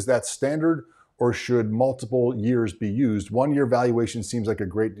prescriptions. Is that standard? Or should multiple years be used? 1 year valuation seems like a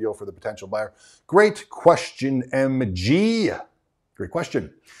great deal for the potential buyer. Great question, MG. Great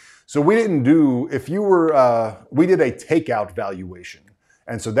question. So we didn't do, we did a takeout valuation.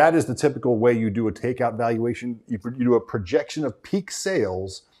 And so that is the typical way you do a takeout valuation. You do a projection of peak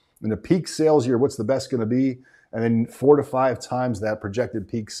sales. In the peak sales year, what's the best going to be? And then 4 to 5 times that projected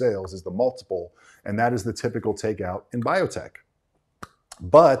peak sales is the multiple. And that is the typical takeout in biotech.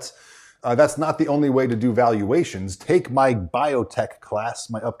 But that's not the only way to do valuations. Take my biotech class,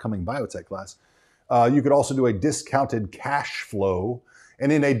 my upcoming biotech class. You could also do a discounted cash flow.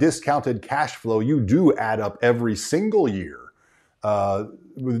 And in a discounted cash flow, you do add up every single year. A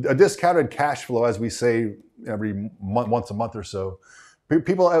discounted cash flow, as we say every month, once a month or so,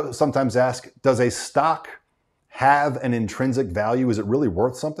 people sometimes ask, does a stock have an intrinsic value? Is it really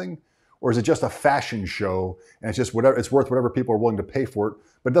worth something? Or is it just a fashion show and it's just whatever, it's worth whatever people are willing to pay for it,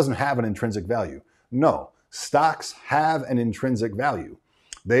 but it doesn't have an intrinsic value? No, stocks have an intrinsic value.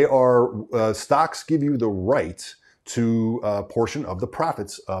 They are, stocks give you the right to a portion of the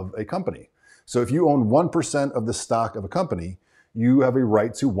profits of a company. So if you own 1% of the stock of a company, you have a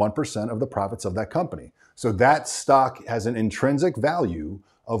right to 1% of the profits of that company. So that stock has an intrinsic value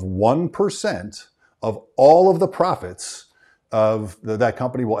of 1% of all of the profits of that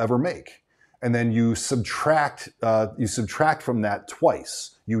company will ever make. And then you subtract from that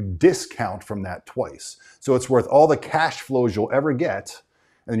twice. You discount from that twice. So it's worth all the cash flows you'll ever get,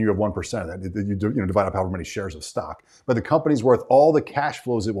 and then you have 1% of that. You divide up however many shares of stock. But the company's worth all the cash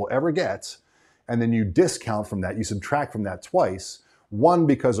flows it will ever get, and then you discount from that. You subtract from that twice. One,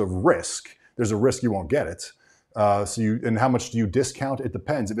 because of risk. There's a risk you won't get it. And how much do you discount? It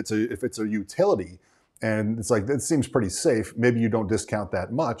depends. If it's a utility, and it's like, that seems pretty safe, maybe you don't discount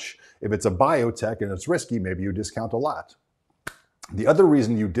that much. If it's a biotech and it's risky, maybe you discount a lot. The other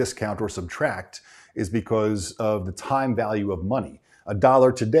reason you discount or subtract is because of the time value of money.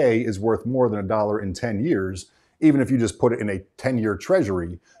 $1 today is worth more than $1 in 10 years. Even if you just put it in a 10-year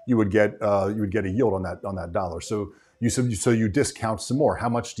treasury, you would get a yield on that dollar. So you discount some more. How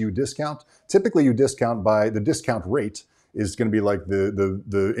much do you discount? Typically, you discount by the discount rate is going to be like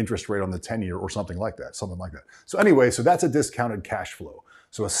the interest rate on the 10-year or something like that. So anyway, so that's a discounted cash flow.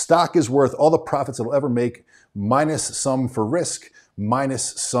 So a stock is worth all the profits it'll ever make minus some for risk,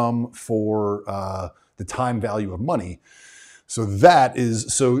 minus some for the time value of money. So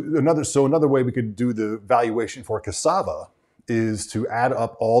another way we could do the valuation for cassava is to add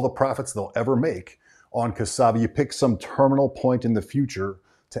up all the profits they'll ever make on cassava. You pick some terminal point in the future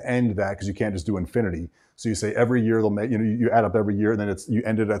to end that, because you can't just do infinity. So you say every year they'll make, you add up every year, and then you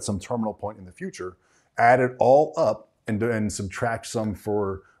end it at some terminal point in the future. Add it all up and subtract some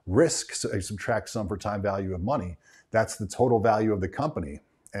for risk, subtract some for time value of money. That's the total value of the company,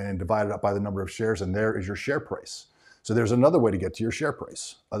 and divide it up by the number of shares, and there is your share price. So there's another way to get to your share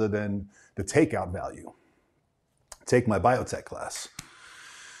price other than the takeout value. Take my biotech class.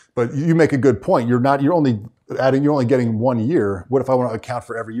 But you make a good point. You're only getting 1 year. What if I want to account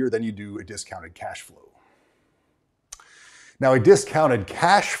for every year? Then you do a discounted cash flow. Now, a discounted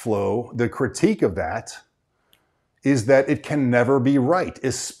cash flow, the critique of that is that it can never be right,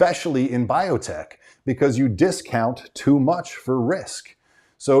 especially in biotech, because you discount too much for risk.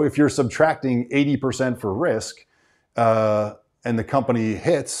 So if you're subtracting 80% for risk, and the company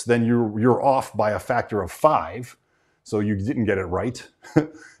hits, then you're off by a factor of 5. So you didn't get it right.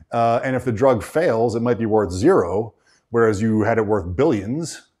 And if the drug fails, it might be worth 0, whereas you had it worth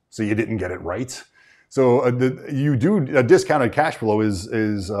billions, so you didn't get it right. So a discounted cash flow is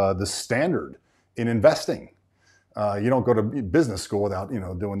the standard in investing. You don't go to business school without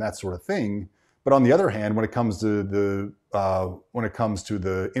doing that sort of thing. But on the other hand, when it comes to the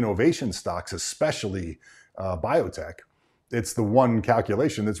innovation stocks, especially biotech, it's the one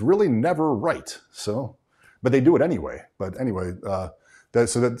calculation that's really never right. So, but they do it anyway. But anyway,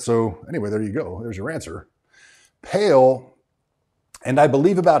 anyway, there you go. There's your answer. Pale, and I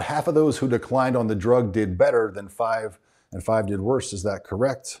believe about half of those who declined on the drug did better than 5, and 5 did worse. Is that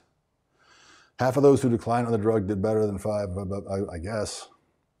correct? Half of those who declined on the drug did better than 5, I guess.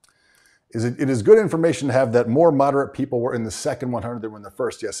 It is good information to have that more moderate people were in the second 100 than were in the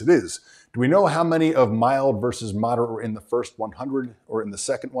first. Yes, it is. Do we know how many of mild versus moderate were in the first 100 or in the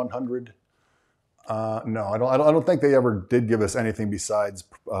second 100? No, I don't think they ever did give us anything besides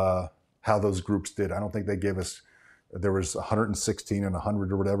how those groups did. I don't think they gave us, there was 116 and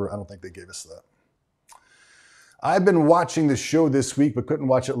 100 or whatever. I don't think they gave us that. I've been watching the show this week, but couldn't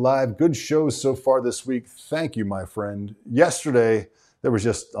watch it live. Good shows so far this week. Thank you, my friend. Yesterday, there was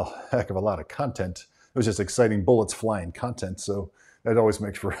just a heck of a lot of content. It was just exciting bullets flying content. So that always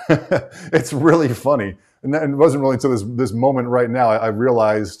makes for, it's really funny. And it wasn't really until this moment right now, I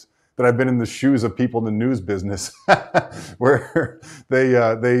realized that I've been in the shoes of people in the news business where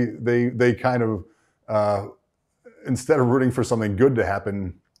they kind of, instead of rooting for something good to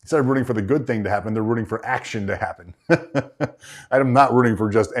happen, instead of rooting for the good thing to happen, they're rooting for action to happen. I'm not rooting for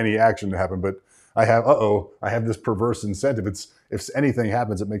just any action to happen, but I have this perverse incentive. If anything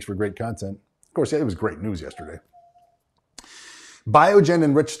happens, it makes for great content. Of course, yeah, it was great news yesterday. Biogen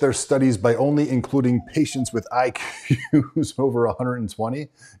enriched their studies by only including patients with IQs over 120.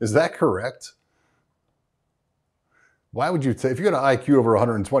 Is that correct? Why would you take, if you got an IQ over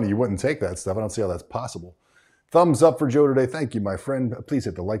 120, you wouldn't take that stuff. I don't see how that's possible. Thumbs up for Joe today. Thank you, my friend. Please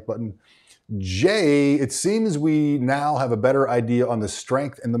hit the like button. Jay, it seems we now have a better idea on the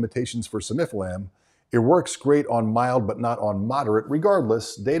strength and limitations for Simufilam. It works great on mild, but not on moderate.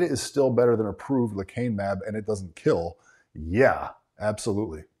 Regardless, data is still better than approved lecanemab, and it doesn't kill. Yeah,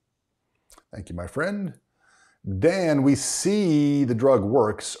 absolutely. Thank you, my friend. Dan, we see the drug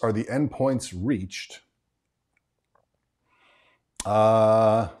works. Are the endpoints reached?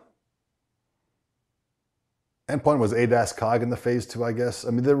 Endpoint was ADAS-Cog in the phase 2, I guess.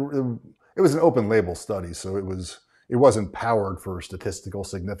 I mean, it was an open label study, so it wasn't powered for statistical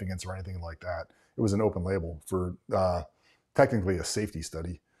significance or anything like that. It was an open label for technically a safety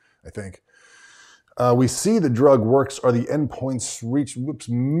study, I think. We see the drug works. Are the endpoints reached? Whoops,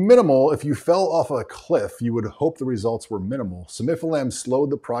 minimal. If you fell off a cliff, you would hope the results were minimal. Simufilam slowed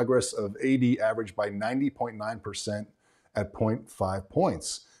the progress of AD average by 90.9% at 0.5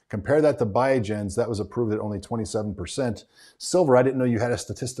 points. Compare that to Biogen's. That was approved at only 27%. Silver, I didn't know you had a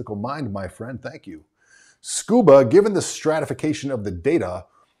statistical mind, my friend. Thank you. Scuba, given the stratification of the data,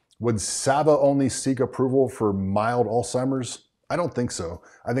 would SAVA only seek approval for mild Alzheimer's? I don't think so.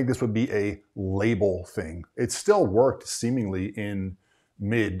 I think this would be a label thing. It still worked seemingly in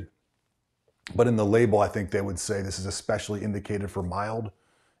mid, but in the label, I think they would say this is especially indicated for mild,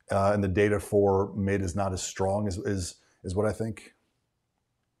 and the data for mid is not as strong is what I think.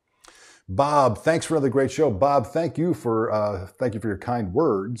 Bob, thanks for another great show. Bob, thank you for your kind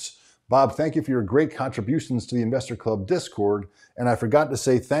words. Bob, thank you for your great contributions to the Investor Club Discord. And I forgot to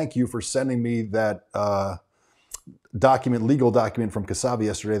say thank you for sending me that legal document from SAVA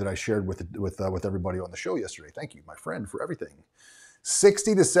yesterday that I shared with everybody on the show yesterday. Thank you, my friend, for everything.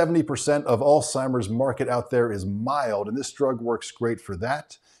 60 to 70% of Alzheimer's market out there is mild, and this drug works great for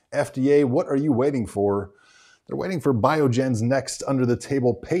that. FDA, what are you waiting for? They're waiting for Biogen's next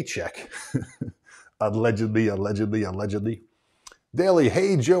under-the-table paycheck. Allegedly, allegedly, allegedly. Daily,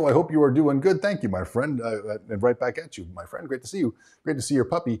 hey, Joe, I hope you are doing good. Thank you, my friend. And right back at you, my friend. Great to see you. Great to see your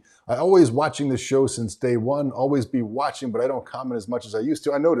puppy. I always watching this show since day one. Always be watching, but I don't comment as much as I used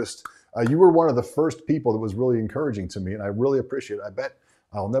to. I noticed you were one of the first people that was really encouraging to me, and I really appreciate it. I bet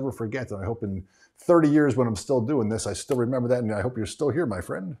I'll never forget, and I hope in 30 years when I'm still doing this, I still remember that, and I hope you're still here, my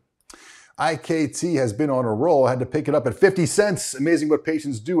friend. IKT has been on a roll. I had to pick it up at 50 cents. Amazing what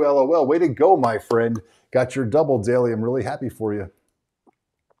patients do, LOL. Way to go, my friend. Got your double daily. I'm really happy for you.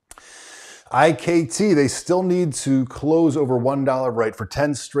 IKT, they still need to close over $1 right for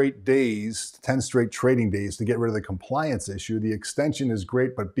 10 straight days, 10 straight trading days to get rid of the compliance issue. The extension is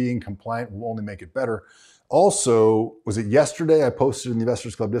great, but being compliant will only make it better. Also, was it yesterday I posted in the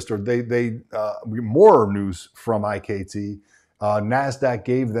Investors Club Discord, more news from IKT. NASDAQ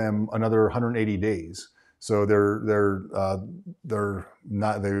gave them another 180 days. So they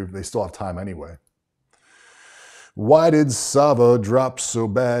still have time anyway. Why did SAVA drop so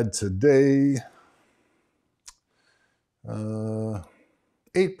bad today? 8%,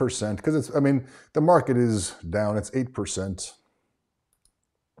 because the market is down. It's 8%.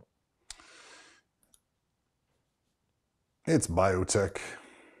 It's biotech.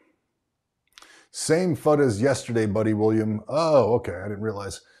 Same FUD as yesterday, buddy William. Oh, okay, I didn't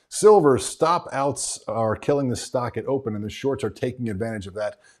realize. Silver, stop outs are killing the stock at open, and the shorts are taking advantage of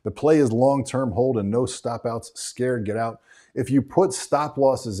that. The play is long-term hold and no stop outs. Scared, get out. If you put stop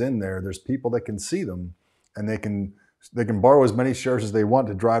losses in there, there's people that can see them, and they can borrow as many shares as they want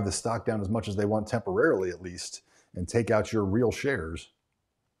to drive the stock down as much as they want temporarily, at least, and take out your real shares.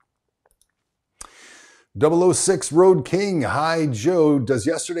 006 Road King. Hi, Joe. Does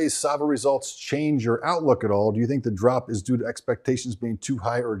yesterday's SAVA results change your outlook at all? Do you think the drop is due to expectations being too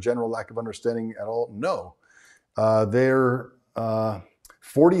high or general lack of understanding at all? No. They're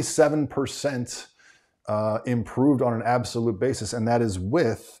 47% improved on an absolute basis, and that is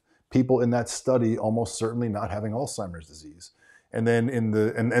with people in that study almost certainly not having Alzheimer's disease. And then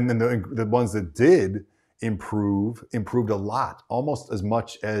the ones that did improved a lot, almost as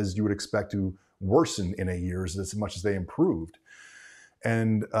much as you would expect to worsen in a year, as much as they improved.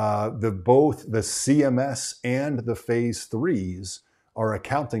 And both the CMS and the phase 3s are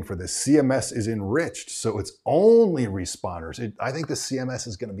accounting for this. CMS is enriched, so it's only responders. I think the CMS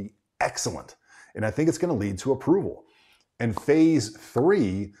is going to be excellent, and I think it's going to lead to approval. And phase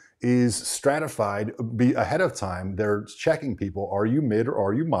 3 is stratified ahead of time. They're checking people. Are you mid or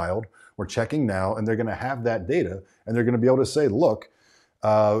are you mild? We're checking now, and they're going to have that data, and they're going to be able to say, look,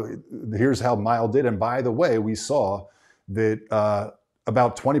 here's how mild did. And by the way, we saw that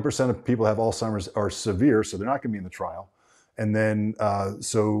about 20% of people who have Alzheimer's are severe, so they're not going to be in the trial. And then,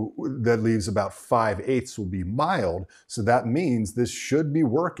 so that leaves about 5/8 will be mild. So that means this should be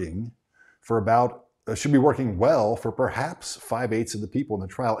working for should be working well for perhaps 5/8 of the people in the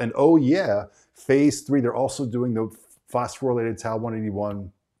trial. And oh yeah, phase 3, they're also doing the phosphorylated tau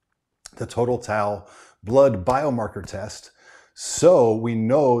 181, the total tau blood biomarker test. So we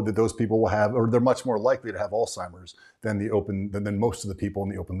know that those people will have, or they're much more likely to have Alzheimer's than most of the people in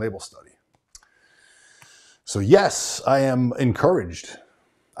the open label study. So yes, I am encouraged.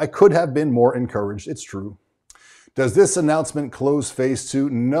 I could have been more encouraged. It's true. Does this announcement close phase 2?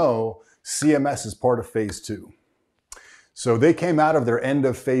 No, CMS is part of phase 2. So they came out of their end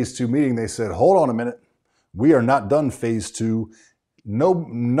of phase 2 meeting. They said, hold on a minute. We are not done phase 2.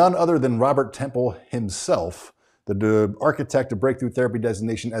 None other than Robert Temple himself, the architect of breakthrough therapy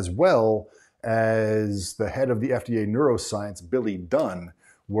designation, as well as the head of the FDA neuroscience, Billy Dunn,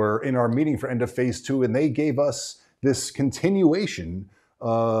 were in our meeting for end of phase 2, and they gave us this continuation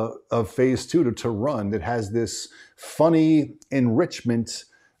of phase 2 to run that has this funny enrichment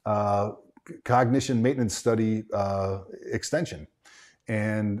cognition maintenance study extension.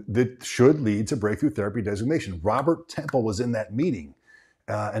 And that should lead to breakthrough therapy designation. Robert Temple was in that meeting,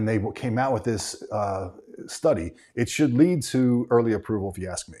 and they came out with this study. It should lead to early approval, if you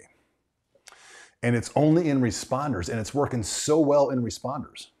ask me. And it's only in responders, and it's working so well in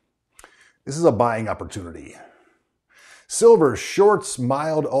responders. This is a buying opportunity. Silver, shorts,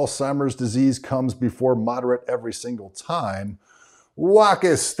 mild Alzheimer's disease comes before moderate every single time.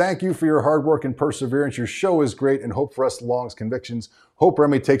 Wackis, thank you for your hard work and perseverance. Your show is great, and hope for us Long's convictions. Hope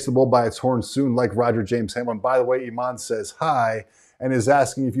Remy takes the bull by its horn soon, like Roger James Hamlin. By the way, Iman says hi and is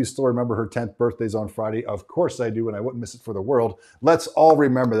asking if you still remember her 10th birthday's on Friday. Of course I do, and I wouldn't miss it for the world. Let's all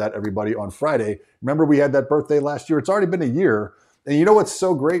remember that, everybody, on Friday. Remember we had that birthday last year? It's already been a year. And you know what's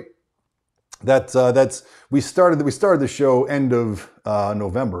so great? We started the show end of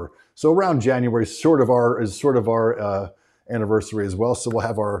November. So around January is sort of our anniversary as well. So we'll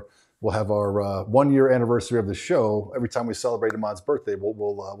have our 1 year anniversary of the show. Every time we celebrate Iman's birthday,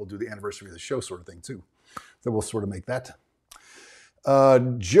 we'll do the anniversary of the show sort of thing too. So we'll sort of make that.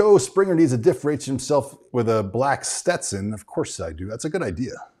 Joe Springer needs to differentiate himself with a black Stetson. Of course I do. That's a good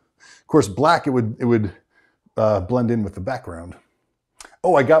idea. Of course, black, it would blend in with the background.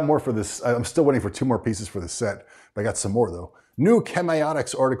 Oh, I got more for this. I'm still waiting for 2 more pieces for the set, but I got some more though. New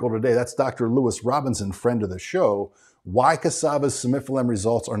Chemiotics article today. That's Dr. Lewis Robinson, friend of the show. Why Cassava's Simufilam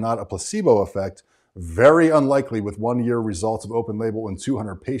results are not a placebo effect. Very unlikely with 1 year results of open label in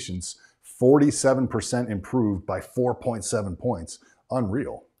 200 patients. 47% improved by 4.7 points.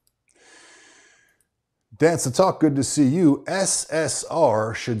 Unreal. Dance to Talk, good to see you.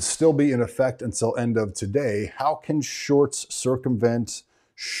 SSR should still be in effect until end of today. How can shorts circumvent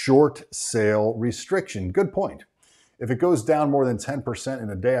short sale restriction? Good point. If it goes down more than 10% in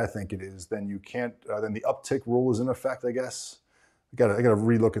a day, I think it is, then you can't, then the uptick rule is in effect, I guess. I gotta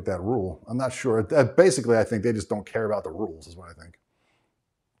relook at that rule. I'm not sure. Basically, I think they just don't care about the rules, is what I think.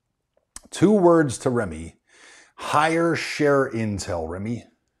 2 words to Remy. Higher ShareIntel, Remy.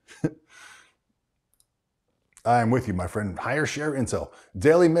 I'm with you, my friend. Higher ShareIntel.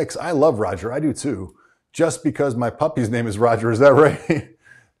 Daily Mix. I love Roger. I do too. Just because my puppy's name is Roger, is that right?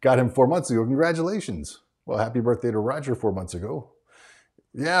 Got him 4 months ago. Congratulations. Well, happy birthday to Roger 4 months ago.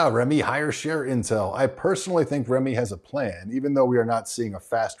 Yeah, Remy, higher ShareIntel. I personally think Remy has a plan, even though we are not seeing a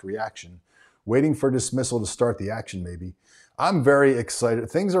fast reaction. Waiting for dismissal to start the action, maybe. I'm very excited.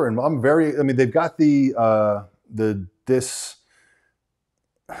 Things are in, I mean, they've got God,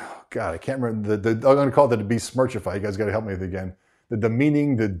 I can't remember, I'm going to call it the besmirchify. You guys got to help me with it again. The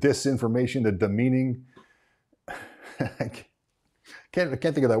demeaning, the disinformation, the demeaning. I can't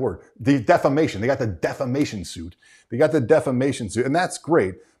think of that word. The defamation. They got the defamation suit. They got the defamation suit, and that's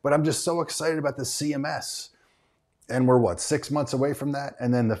great. But I'm just so excited about the CMS. And we're what, 6 months away from that?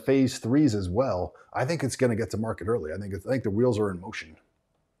 And then the phase 3s as well. I think it's going to get to market early. I think the wheels are in motion.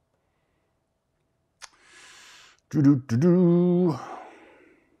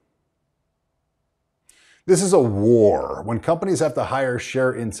 This is a war. When companies have to hire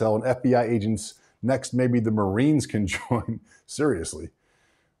ShareIntel and FBI agents, next maybe the Marines can join. Seriously.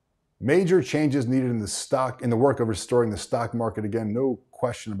 Major changes needed in the work of restoring the stock market again. No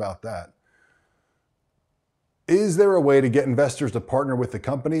question about that. Is there a way to get investors to partner with the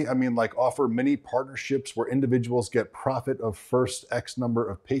company? I mean, like offer mini partnerships where individuals get profit of first X number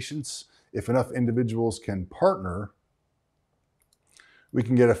of patients. If enough individuals can partner, we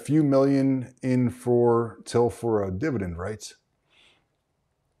can get a few million in for a dividend, right?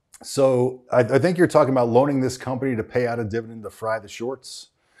 So I think you're talking about loaning this company to pay out a dividend to fry the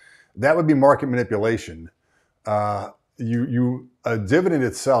shorts. That would be market manipulation. A dividend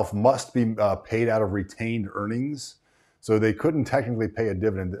itself must be paid out of retained earnings. So they couldn't technically pay a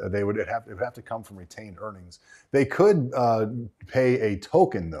dividend. It would have to come from retained earnings. They could pay a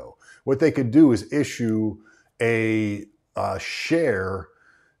token though. What they could do is issue a share.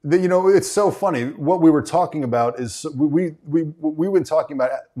 It's so funny. What we were talking about is we've been talking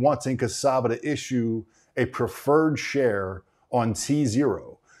about wanting SAVA to issue a preferred share on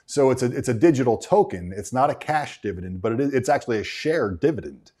T0. So it's a digital token. It's not a cash dividend, but it's actually a share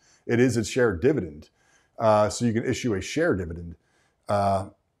dividend. It is a share dividend. So you can issue a share dividend.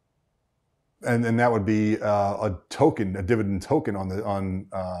 And that would be a dividend token on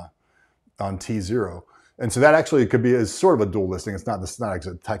T0. And so that actually could be as sort of a dual listing. It's not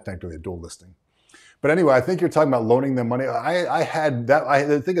actually technically a dual listing. But anyway, I think you're talking about loaning them money. I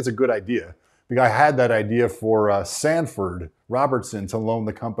think it's a good idea. I had that idea for Sanford Robertson to loan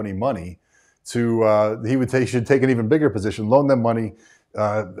the company money he should take an even bigger position, loan them money,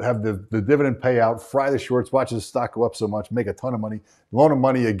 have the dividend payout, fry the shorts, watch the stock go up so much, make a ton of money, loan them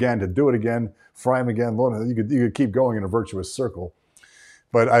money again to do it again, fry them again, loan them. You could keep going in a virtuous circle.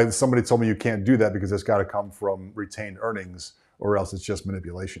 But somebody told me you can't do that because it's got to come from retained earnings or else it's just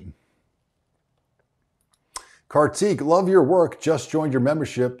manipulation. Kartik, love your work, just joined your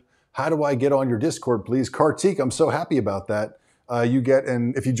membership. How do I get on your Discord, please? Kartik, I'm so happy about that.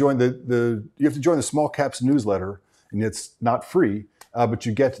 If you join you have to join the Small Caps newsletter, and it's not free, but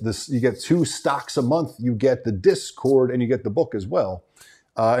you get 2 stocks a month. You get the Discord, and you get the book as well.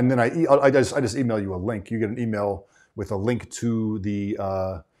 And then I just email you a link. You get an email with a link to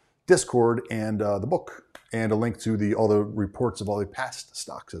the Discord and the book, and a link to all the reports of all the past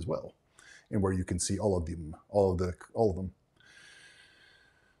stocks as well, and where you can see all of them.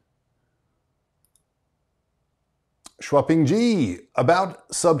 Schwapping G,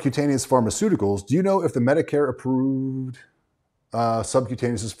 about subcutaneous pharmaceuticals. Do you know if the Medicare approved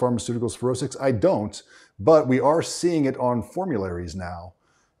subcutaneous pharmaceuticals for 06? I don't, but we are seeing it on formularies now.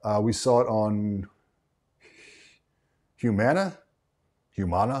 We saw it on Humana,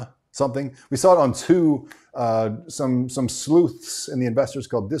 something. We saw it on 2, some sleuths in the Investors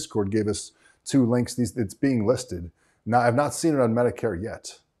Club Discord gave us 2 links. It's being listed. Now, I've not seen it on Medicare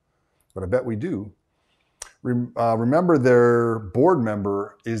yet, but I bet we do. Remember, their board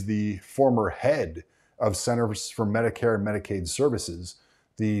member is the former head of Centers for Medicare and Medicaid Services,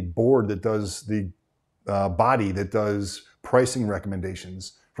 the board that does the body that does pricing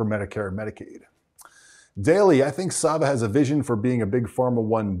recommendations for Medicare and Medicaid. Daily, I think SAVA has a vision for being a big pharma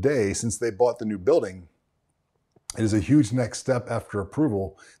one day. Since they bought the new building, it is a huge next step after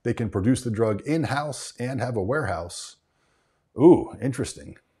approval. They can produce the drug in-house and have a warehouse. Ooh,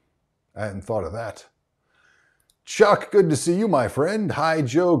 interesting. I hadn't thought of that. Chuck, good to see you, my friend. Hi,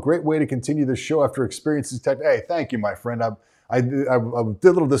 Joe. Great way to continue the show after experiencing tech. Hey, thank you, my friend. I did a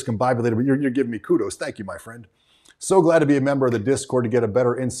little discombobulated, but you're giving me kudos. Thank you, my friend. So glad to be a member of the Discord to get a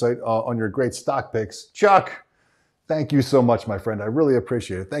better insight on your great stock picks. Chuck, thank you so much, my friend. I really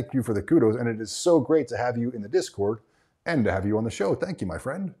appreciate it. Thank you for the kudos, and it is so great to have you in the Discord and to have you on the show. Thank you, my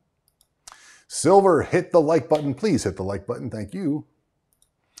friend. Silver, hit the like button. Please hit the like button. Thank you.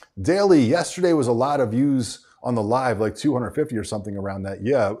 Daily, yesterday was a lot of views on the live, like 250 or something around that.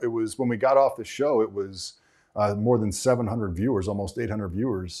 Yeah, it was when we got off the show, it was more than 700 viewers, almost 800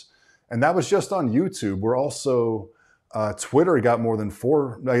 viewers. And that was just on YouTube. We're also, Twitter got more than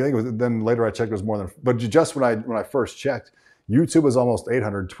 4. I think it was, then later I checked, it was more than, but just when I first checked, YouTube was almost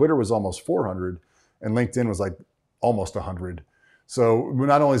 800, Twitter was almost 400, and LinkedIn was like almost 100. So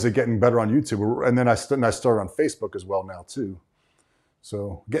not only is it getting better on YouTube, and then I started on Facebook as well now too.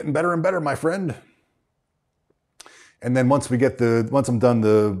 So getting better and better, my friend. And then once I'm done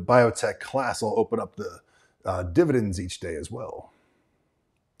the biotech class, I'll open up the dividends each day as well.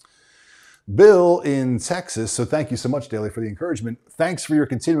 Bill in Texas. So thank you so much, Daly, for the encouragement. Thanks for your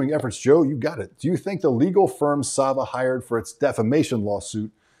continuing efforts, Joe. You got it. Do you think the legal firm SAVA hired for its defamation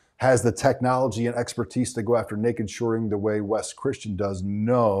lawsuit has the technology and expertise to go after naked shoring the way West Christian does?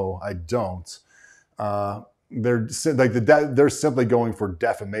 No, I don't. They're simply going for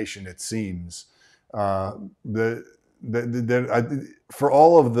defamation, it seems. For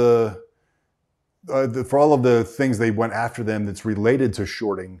all of the things they went after them that's related to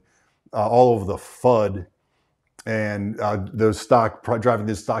shorting, all of the FUD and those driving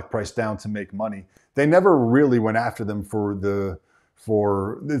the stock price down to make money, they never really went after them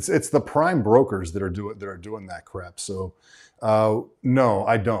it's the prime brokers that are doing that crap. So no,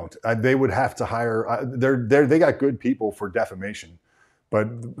 I don't. They would have to hire. They got good people for defamation, but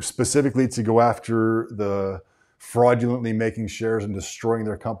specifically to go after the fraudulently making shares and destroying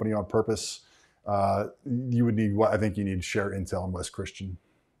their company on purpose, you would need. I think you need ShareIntel and West Christian.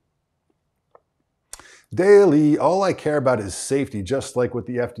 Daily, all I care about is safety, just like what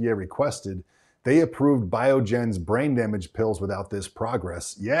the FDA requested. They approved Biogen's brain damage pills without this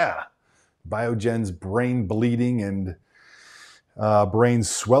progress. Yeah, Biogen's brain bleeding and brain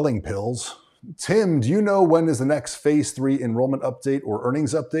swelling pills. Tim, do you know when is the next phase 3 enrollment update or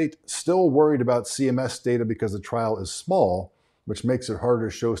earnings update? Still worried about CMS data because the trial is small, which makes it harder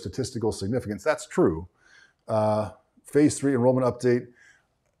to show statistical significance. That's true. Phase 3 enrollment update.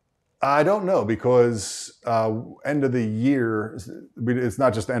 I don't know, because end of the year, it's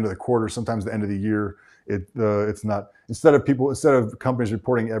not just the end of the quarter. Sometimes the end of the year, it's not. Instead of companies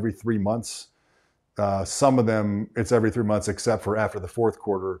reporting every 3 months, some of them it's every 3 months, except for after the fourth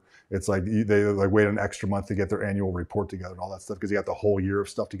quarter. It's like they wait an extra month to get their annual report together and all that stuff, because you got the whole year of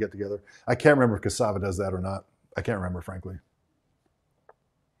stuff to get together. I can't remember if SAVA does that or not. I can't remember, frankly.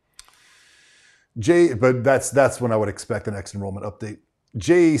 But that's when I would expect the next enrollment update.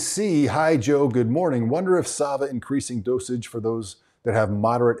 JC, hi Joe, good morning. Wonder if SAVA increasing dosage for those that have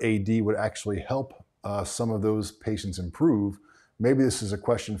moderate AD would actually help some of those patients improve. Maybe this is a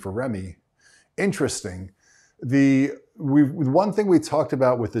question for Remy. Interesting. One thing we talked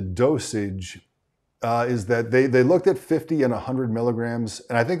about with the dosage is that they looked at 50 and 100 milligrams,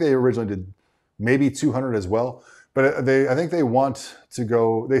 and I think they originally did maybe 200 as well. But I think they want to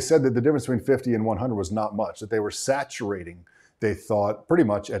go. They said that the difference between 50 and 100 was not much. That they were saturating, they thought, pretty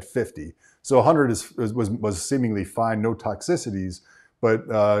much at 50. So 100 was seemingly fine, no toxicities, but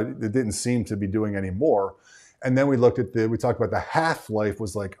it didn't seem to be doing any more. And then we talked about the half-life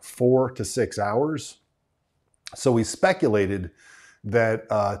was like 4 to 6 hours. So we speculated that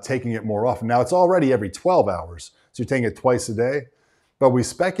taking it more often. Now it's already every 12 hours. So you're taking it twice a day. But we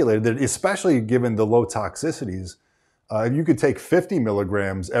speculated that, especially given the low toxicities, you could take 50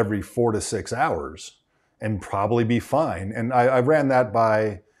 milligrams every 4 to 6 hours and probably be fine. And I ran that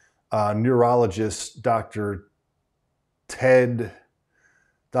by neurologist Dr.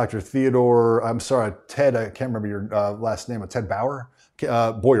 Theodore, I'm sorry, Ted, I can't remember your last name, Ted Boyer.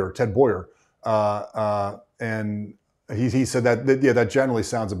 And he said that generally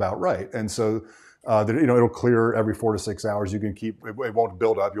sounds about right. And so it'll clear every 4 to 6 hours. You can keep, it won't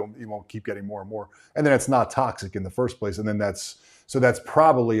build up. You won't keep getting more and more. And then it's not toxic in the first place. And then that's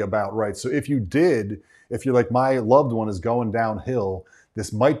probably about right. So if you're like, my loved one is going downhill,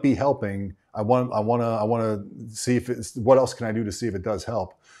 this might be helping. I want to see what else can I do to see if it does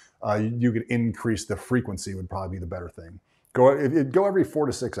help. You could increase the frequency, would probably be the better thing. Go every 4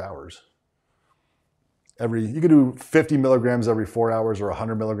 to 6 hours. You could do 50 milligrams every 4 hours or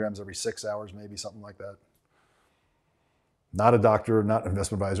 100 milligrams every 6 hours, maybe something like that. Not a doctor, not an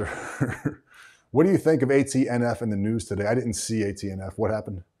investment advisor. What do you think of ATNF in the news today? I didn't see ATNF. What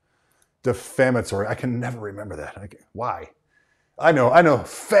happened? Defamatory. I can never remember that. Why? I know.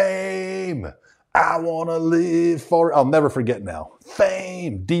 Fame. I want to live for it. I'll never forget now.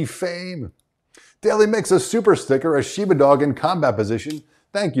 Fame. Defame. Daily makes a super sticker, a Shiba dog in combat position.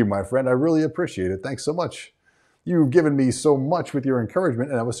 Thank you, my friend. I really appreciate it. Thanks so much. You've given me so much with your encouragement,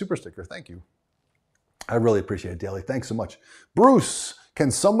 and I have a super sticker. Thank you. I really appreciate it, Daly. Thanks so much. Bruce,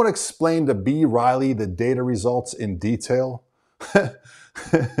 Can someone explain to B. Riley the data results in detail?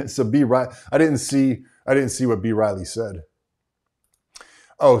 So B. Riley, I didn't see what B. Riley said.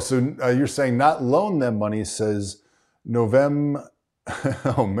 Oh, so you're saying not loan them money, says Novem.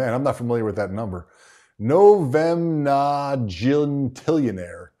 Oh man, I'm not familiar with that number.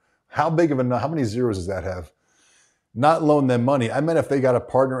 Novemnagentillionaire. How many zeros does that have? Not loan them money. I meant if they got a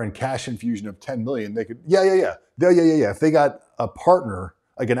partner and cash infusion of 10 million, they could, yeah. If they got a partner,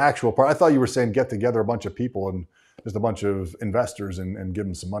 like an actual partner, I thought you were saying get together a bunch of people and just a bunch of investors and give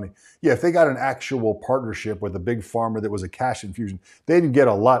them some money. Yeah, if they got an actual partnership with a big pharma that was a cash infusion, they'd get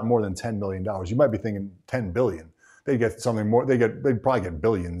a lot more than $10 million. You might be thinking 10 billion. They'd get something more. They'd probably get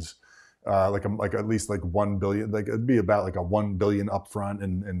billions, like at least like 1 billion. Like it'd be about like a 1 billion upfront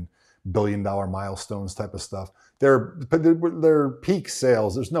and $1 billion milestones type of stuff. Their peak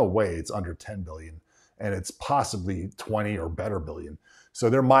sales, there's no way it's under 10 billion, and it's possibly 20 or better billion. So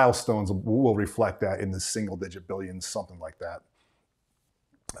their milestones will reflect that in the single digit billions, something like that.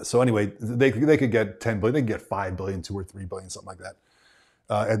 So anyway, they could get 10 billion, they could get 5 billion, 2 or 3 billion, something like that,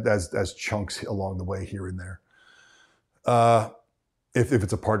 as chunks along the way here and there. If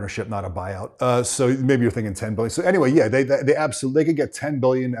it's a partnership, not a buyout. So maybe you're thinking 10 billion. So anyway, yeah, they absolutely, they could get 10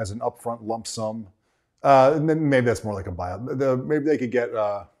 billion as an upfront lump sum. And then maybe that's more like a buyout. Maybe they could get,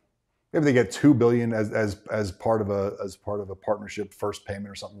 maybe they get 2 billion as part of a partnership first payment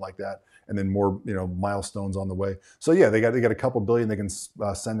or something like that, and then more milestones on the way. So yeah, they got a couple billion they can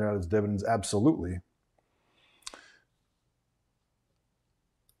send out as dividends. Absolutely.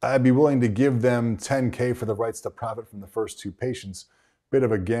 I'd be willing to give them 10K for the rights to profit from the first 2 patients. Bit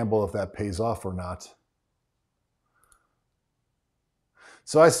of a gamble if that pays off or not.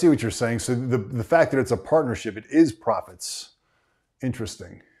 So I see what you're saying. So the fact that it's a partnership, it is profits.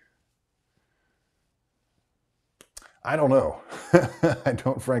 Interesting. I don't know. I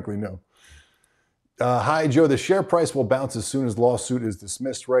don't frankly know. Hi, Joe. The share price will bounce as soon as lawsuit is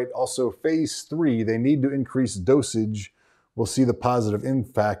dismissed, right? Also, phase 3, they need to increase dosage. We'll see the positive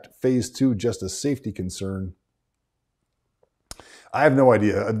impact. Phase 2, just a safety concern. I have no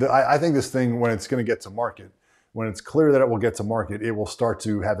idea. I think this thing, when it's going to get to market, when it's clear that it will get to market, it will start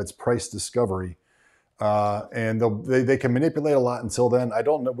to have its price discovery. And they can manipulate a lot until then. I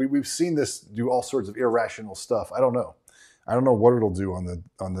don't know. We've seen this do all sorts of irrational stuff. I don't know. I don't know what it'll do on the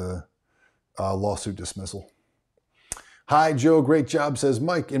lawsuit dismissal. Hi, Joe. Great job, says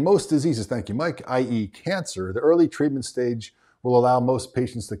Mike. In most diseases, thank you, Mike, i.e. cancer, the early treatment stage will allow most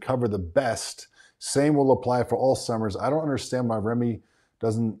patients to cover the best. Same will apply for Alzheimer's. I don't understand why Remy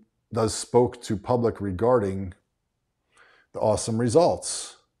does spoke to public regarding the awesome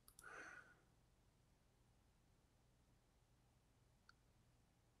results.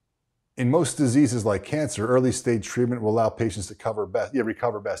 In most diseases like cancer, early stage treatment will allow patients to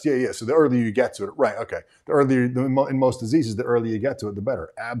recover best. Yeah. So the earlier you get to it, right? Okay. The earlier in most diseases, the earlier you get to it, the better.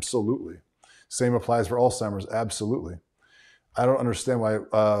 Absolutely. Same applies for Alzheimer's. Absolutely. I don't understand why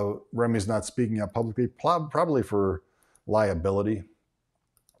Remy's not speaking out publicly. Probably for liability.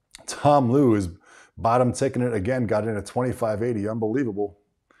 Tom Liu is bottom ticking it again. Got in at 25.80. Unbelievable.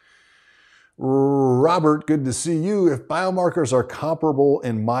 Robert, good to see you. If biomarkers are comparable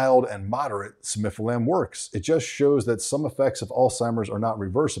in mild and moderate, Simufilam works. It just shows that some effects of Alzheimer's are not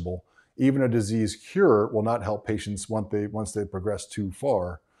reversible. Even a disease cure will not help patients once they progress too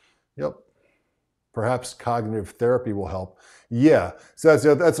far. Yep. Perhaps cognitive therapy will help. Yeah, so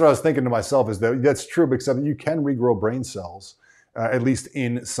that's what I was thinking to myself, is that's true, except you can regrow brain cells, at least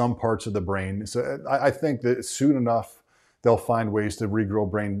in some parts of the brain. So I think that soon enough, they'll find ways to regrow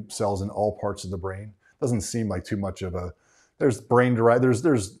brain cells in all parts of the brain. Doesn't seem like too much of a, there's brain-derived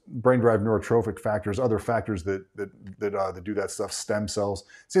neurotrophic factors, other factors that do that stuff, stem cells.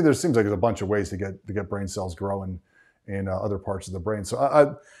 See, there seems like there's a bunch of ways to get brain cells growing in other parts of the brain. So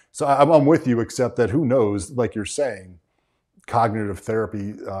I'm with you, except that who knows, like you're saying, cognitive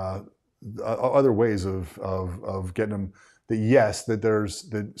therapy, other ways of getting them,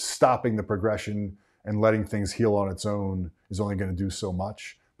 that stopping the progression and letting things heal on its own is only going to do so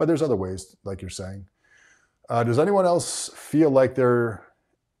much. But there's other ways, like you're saying. Does anyone else feel like they're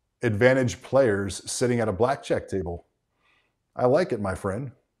advantaged players sitting at a blackjack table? I like it, my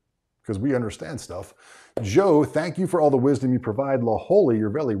friend, because we understand stuff. Joe, thank you for all the wisdom you provide. La Holy, you're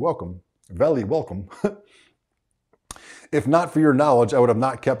very welcome. Very welcome. If not for your knowledge, I would have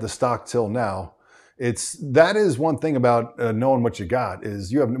not kept the stock till now. That is one thing about knowing what you got,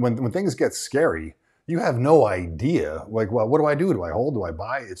 is when things get scary, you have no idea. Like, well, what do I do? Do I hold? Do I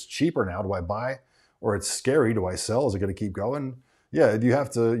buy? It's cheaper now. Do I buy? Or it's scary. Do I sell? Is it going to keep going? Yeah,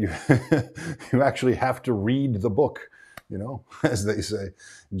 you actually have to read the book. you know, as they say.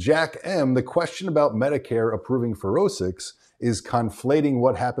 Jack M, the question about Medicare approving FUROSCIX is conflating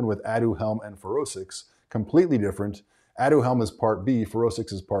what happened with Aduhelm and FUROSCIX. Completely different. Aduhelm is Part B,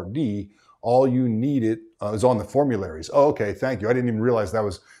 FUROSCIX is Part D. All you need is on the formularies. Oh, okay, thank you. I didn't even realize that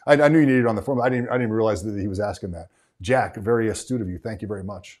was, I knew you needed it on the formula. I didn't even realize that he was asking that. Jack, very astute of you. Thank you very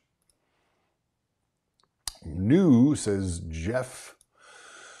much. New, says Jeff.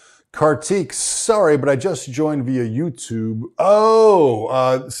 Kartik, sorry, but I just joined via YouTube.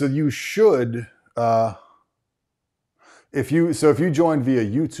 Oh, so you should, if you joined via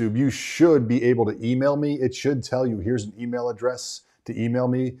YouTube, you should be able to email me. It should tell you, here's an email address to email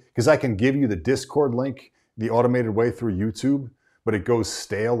me, because I can give you the Discord link the automated way through YouTube, but it goes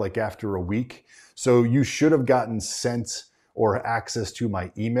stale like after a week. So you should have gotten sent or access to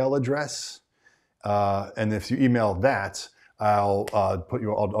my email address. And if you email that, I'll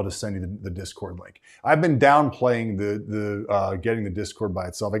just send you the Discord link. I've been downplaying the getting the Discord by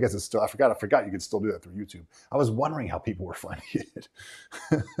itself. I guess it's still, I forgot you could still do that through YouTube. I was wondering how people were finding it.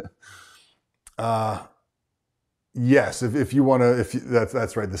 Yes, if you want to,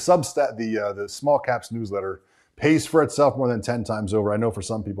 that's right. The Substat, the small caps newsletter pays for itself more than 10 times over. I know for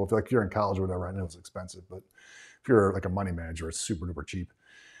some people, if you're in college or whatever, I know it's expensive, but if you're like a money manager, it's super duper cheap.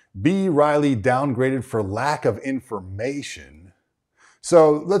 B. Riley downgraded for lack of information.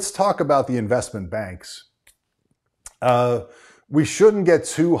 So let's talk about the investment banks. We shouldn't get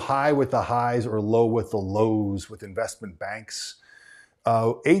too high with the highs or low with the lows with investment banks.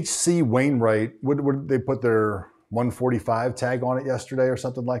 H.C. Wainwright, would they put their 145 tag on it yesterday or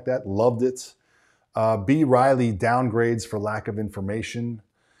something like that? Loved it. B. Riley downgrades for lack of information.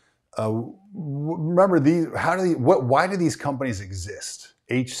 Remember, why do these companies exist?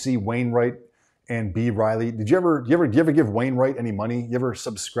 H.C. Wainwright and B. Riley. Did you ever give Wainwright any money? You ever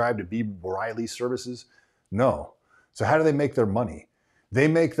subscribe to B. Riley services? No. So how do they make their money? They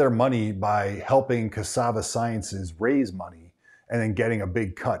make their money by helping Cassava Sciences raise money and then getting a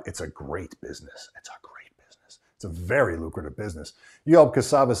big cut. It's a great business. It's a great business. It's a very lucrative business. You help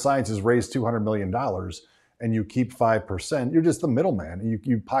Cassava Sciences raise $200 million and you keep 5%. You're just the middleman.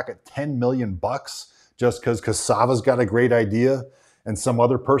 You pocket $10 million just because Cassava's got a great idea and some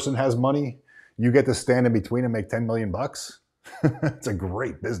other person has money. You get to stand in between and make $10 million. It's a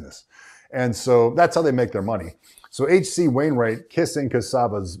great business. And so that's how they make their money. So H.C. Wainwright kissing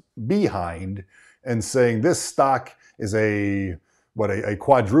Cassava's behind and saying this stock is a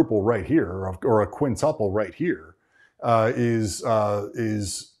quadruple right here or a quintuple right here is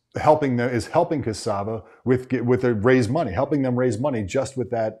helping Cassava with raise money, helping them raise money just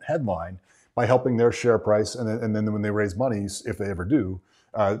with that headline by helping their share price, and then when they raise money, if they ever do,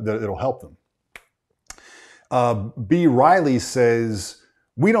 it'll help them. B. Riley says,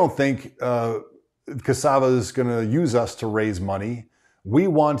 we don't think Cassava is going to use us to raise money. We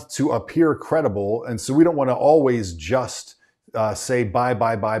want to appear credible, and so we don't want to always just say buy.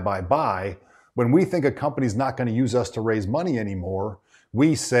 When we think a company's not going to use us to raise money anymore,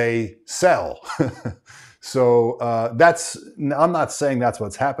 we say sell. So I'm not saying that's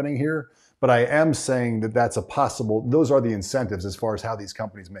what's happening here, but I am saying that that's a possible, those are the incentives as far as how these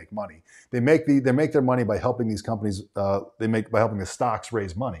companies make money. They make their money by helping these companies, by helping the stocks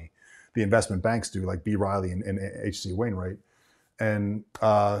raise money. The investment banks do, like B. Riley and H.C. Wainwright. And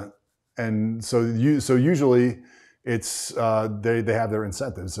so usually it's, they have their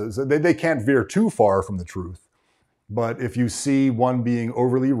incentives. So they can't veer too far from the truth. But if you see one being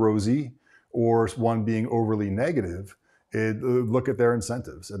overly rosy or one being overly negative, look at their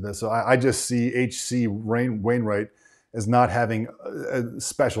incentives. And so I just see H.C. Wainwright as not having a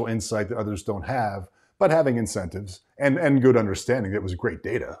special insight that others don't have, but having incentives and good understanding. That was great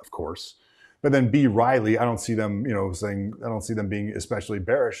data, of course. But then B. Riley, I don't see them, saying, I don't see them being especially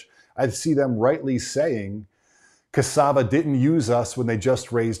bearish. I see them rightly saying, Cassava didn't use us when they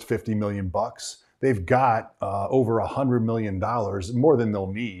just raised $50 million. They've got over $100 million, more than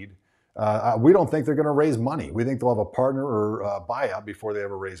they'll need. We don't think they're going to raise money. We think they'll have a partner or a buyout before they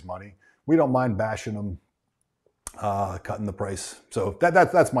ever raise money. We don't mind bashing them, cutting the price. So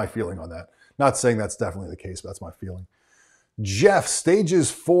that's my feeling on that. Not saying that's definitely the case, but that's my feeling. Jeff,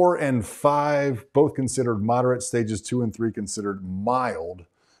 stages 4 and 5, both considered moderate. Stages 2 and 3 considered mild.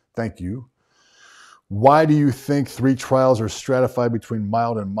 Thank you. Why do you think 3 trials are stratified between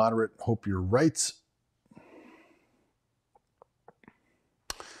mild and moderate? Hope you're right.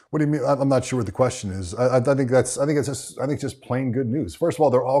 What do you mean? I'm not sure what the question is. I think it's just plain good news. First of all,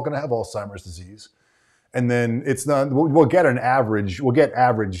 they're all going to have Alzheimer's disease, and then it's not. We'll get an average. We'll get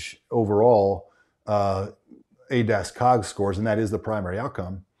average overall ADAS-Cog scores, and that is the primary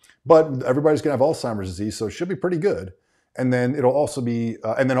outcome. But everybody's going to have Alzheimer's disease, so it should be pretty good. And then it'll also be,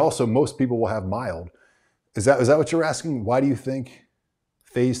 and then also most people will have mild. Is that what you're asking? Why do you think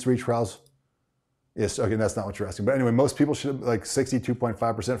phase 3 trials? Yes, okay, that's not what you're asking. But anyway, most people should, like 62.5%,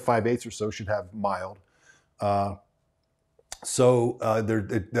 5/8 or so should have mild. That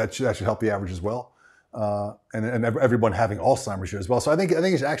should help the average as well. And everyone having Alzheimer's should as well. So I think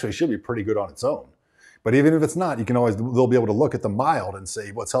it actually should be pretty good on its own. But even if it's not, they'll be able to look at the mild and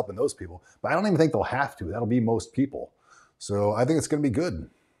say what's helping those people. But I don't even think they'll have to. That'll be most people. So I think it's going to be good.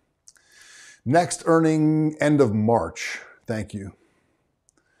 Next earning end of March. Thank you.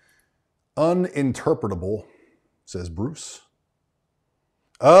 Uninterpretable, says Bruce.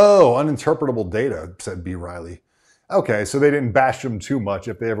 Oh, uninterpretable data, said B. Riley. Okay, so they didn't bash them too much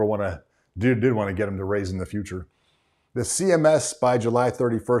if they ever did want to get them to raise in the future. The CMS by July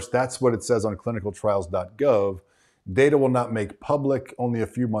 31st, that's what it says on clinicaltrials.gov. Data will not make public. Only a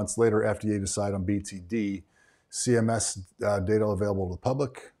few months later, FDA decide on BTD. CMS data available to the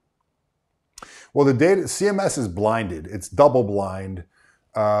public. Well, the data, CMS is blinded. It's double blind.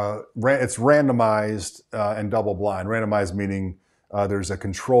 It's randomized and double blind. Randomized meaning there's a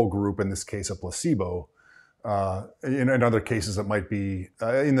control group, in this case a placebo. In other cases, it might be,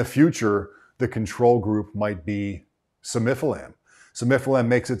 in the future, the control group might be Simufilam. Simufilam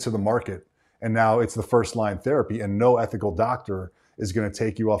makes it to the market, and now it's the first line therapy, and no ethical doctor is going to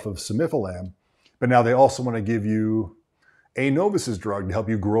take you off of Simufilam. But now they also want to give you a Novus's drug to help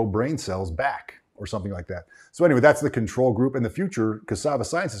you grow brain cells back or something like that. So anyway, that's the control group. In the future, because SAVA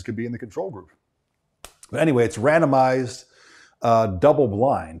Sciences could be in the control group. But anyway, it's randomized, double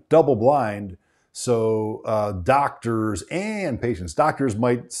blind. So doctors and patients, doctors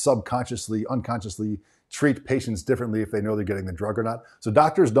might subconsciously, unconsciously treat patients differently if they know they're getting the drug or not. So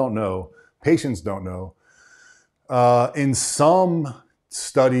doctors don't know, patients don't know. In some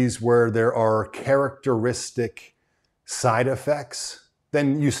studies where there are characteristic side effects,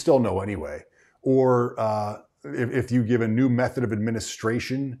 then you still know anyway. Or if you give a new method of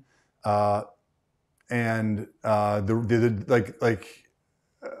administration and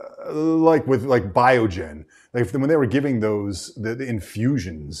like with Biogen, when they were giving those the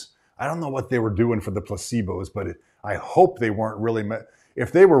infusions, I don't know what they were doing for the placebos, but I hope they weren't really.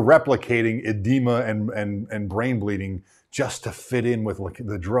 If they were replicating edema and brain bleeding just to fit in with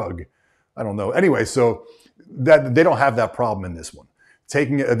the drug, I don't know. Anyway, so that they don't have that problem in this one.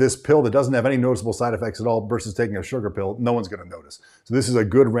 Taking this pill that doesn't have any noticeable side effects at all versus taking a sugar pill, no one's going to notice. So this is a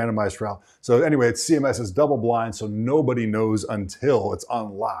good randomized trial. So anyway, it's CMS is double blind, so nobody knows until it's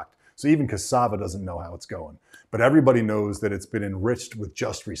unlocked. So even SAVA doesn't know how it's going. But everybody knows that it's been enriched with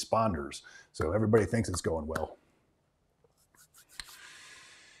just responders. So everybody thinks it's going well.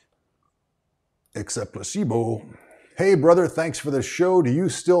 Except placebo. Hey, brother, thanks for the show. Do you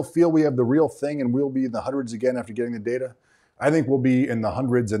still feel we have the real thing and we'll be in the hundreds again after getting the data? I think we'll be in the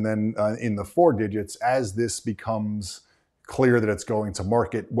hundreds and then in the 4 digits as this becomes clear that it's going to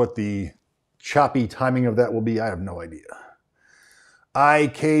market. What the choppy timing of that will be, I have no idea.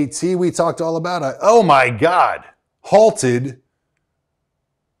 IKT, we talked all about it. Oh my God, halted.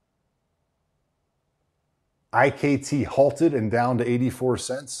 IKT halted and down to 84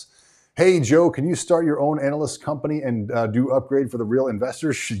 cents. Hey, Joe, can you start your own analyst company and do upgrade for the real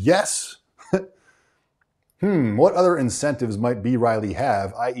investors? Yes. What other incentives might B. Riley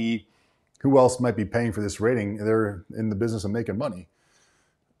have, i.e., who else might be paying for this rating? They're in the business of making money.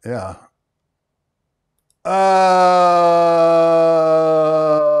 Yeah. Oh,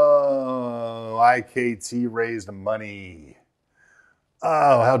 IKT raised money.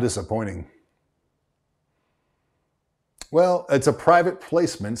 Oh, how disappointing. Well, it's a private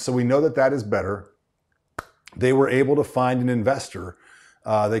placement, so we know that that is better. They were able to find an investor.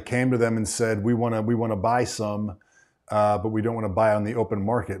 They came to them and said, we want to buy some, but we don't want to buy on the open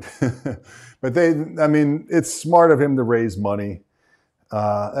market. But it's smart of him to raise money.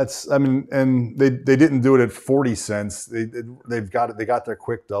 And they didn't do it at 40 cents. They got their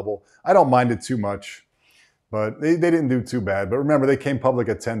quick double. I don't mind it too much, but they didn't do too bad. But remember, they came public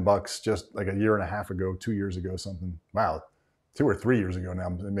at $10 just like a year and a half ago, 2 years ago, something. Wow, 2 or 3 years ago now,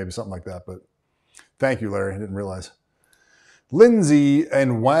 maybe something like that. But thank you, Larry. I didn't realize. Lindsay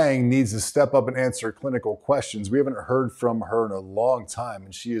and Wang needs to step up and answer clinical questions. We haven't heard from her in a long time,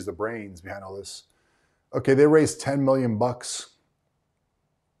 and she is the brains behind all this. Okay, they raised 10 million bucks.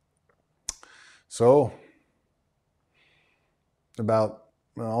 So about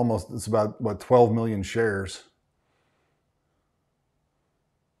it's about what, 12 million shares.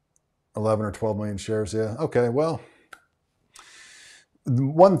 11 or 12 million shares, yeah. Okay, well,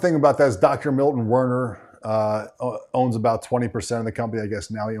 one thing about that is Dr. Milton Werner owns about 20% of the company. I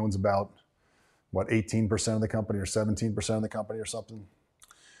guess now he owns about what, 18% of the company or 17% of the company or something.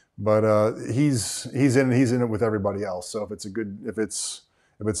 But he's in it with everybody else. So if it's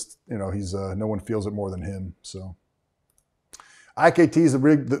you know, he's no one feels it more than him. So IKT is the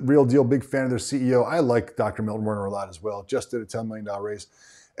real deal. Big fan of their CEO. I like Dr. Milton Werner a lot as well. Just did a $10 million raise.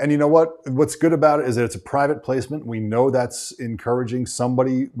 And you know what? What's good about it is that it's a private placement. We know that's encouraging.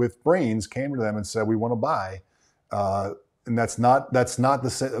 Somebody with brains came to them and said, we want to buy. And that's not the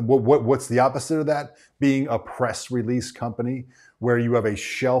same. What's the opposite of that? Being a press release company where you have a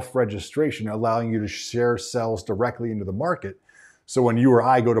shelf registration allowing you to share cells directly into the market. So when you or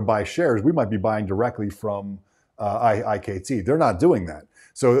I go to buy shares, we might be buying directly from IKT. They're not doing that.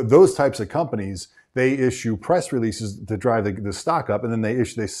 So those types of companies, they issue press releases to drive the stock up, and then they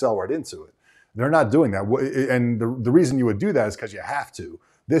sell right into it. They're not doing that. And the reason you would do that is because you have to.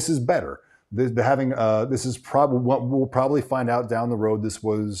 This is better. This is probably what we'll probably find out down the road. This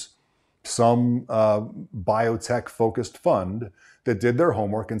was some biotech focused fund that did their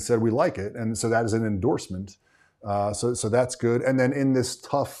homework and said, we like it. And so that is an endorsement. So that's good. And then in this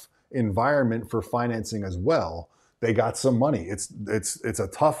tough environment for financing as well, they got some money. It's a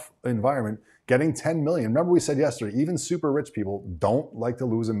tough environment. Getting 10 million. Remember we said yesterday, even super rich people don't like to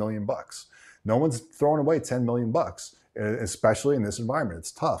lose $1 million. No one's throwing away 10 million bucks, especially in this environment.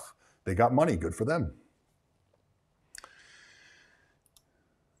 It's tough. They got money. Good for them.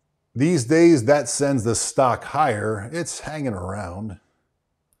 These days, that sends the stock higher. It's hanging around.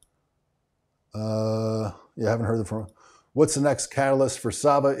 Yeah, I haven't heard from. What's the next catalyst for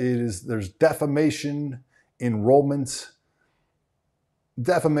SAVA? There's defamation, enrollment.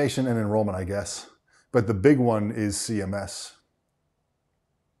 Defamation and enrollment, I guess. But the big one is CMS.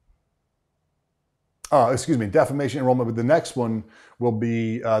 Defamation, enrollment. But the next one will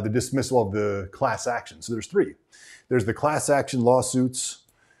be the dismissal of the class action. So there's three. There's the class action lawsuits.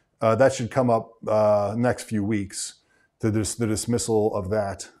 That should come up next few weeks. The dismissal of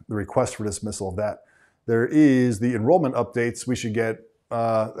that, the request for dismissal of that. There is the enrollment updates we should get,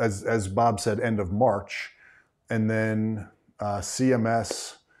 as Bob said, end of March. And then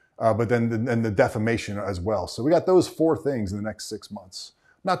CMS, but then the defamation as well. So we got those four things in the next 6 months.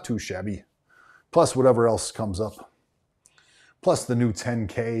 Not too shabby. Plus whatever else comes up. Plus the new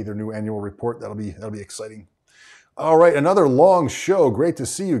 10K, their new annual report. That'll be exciting. All right, another long show. Great to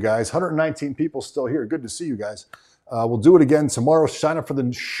see you guys. 119 people still here. Good to see you guys. We'll do it again tomorrow. Shine up for the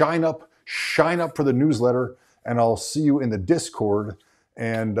newsletter, and I'll see you in the Discord.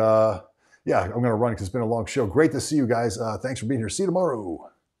 And yeah, I'm going to run because it's been a long show. Great to see you guys. Thanks for being here. See you tomorrow.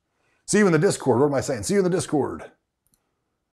 See you in the Discord. What am I saying? See you in the Discord.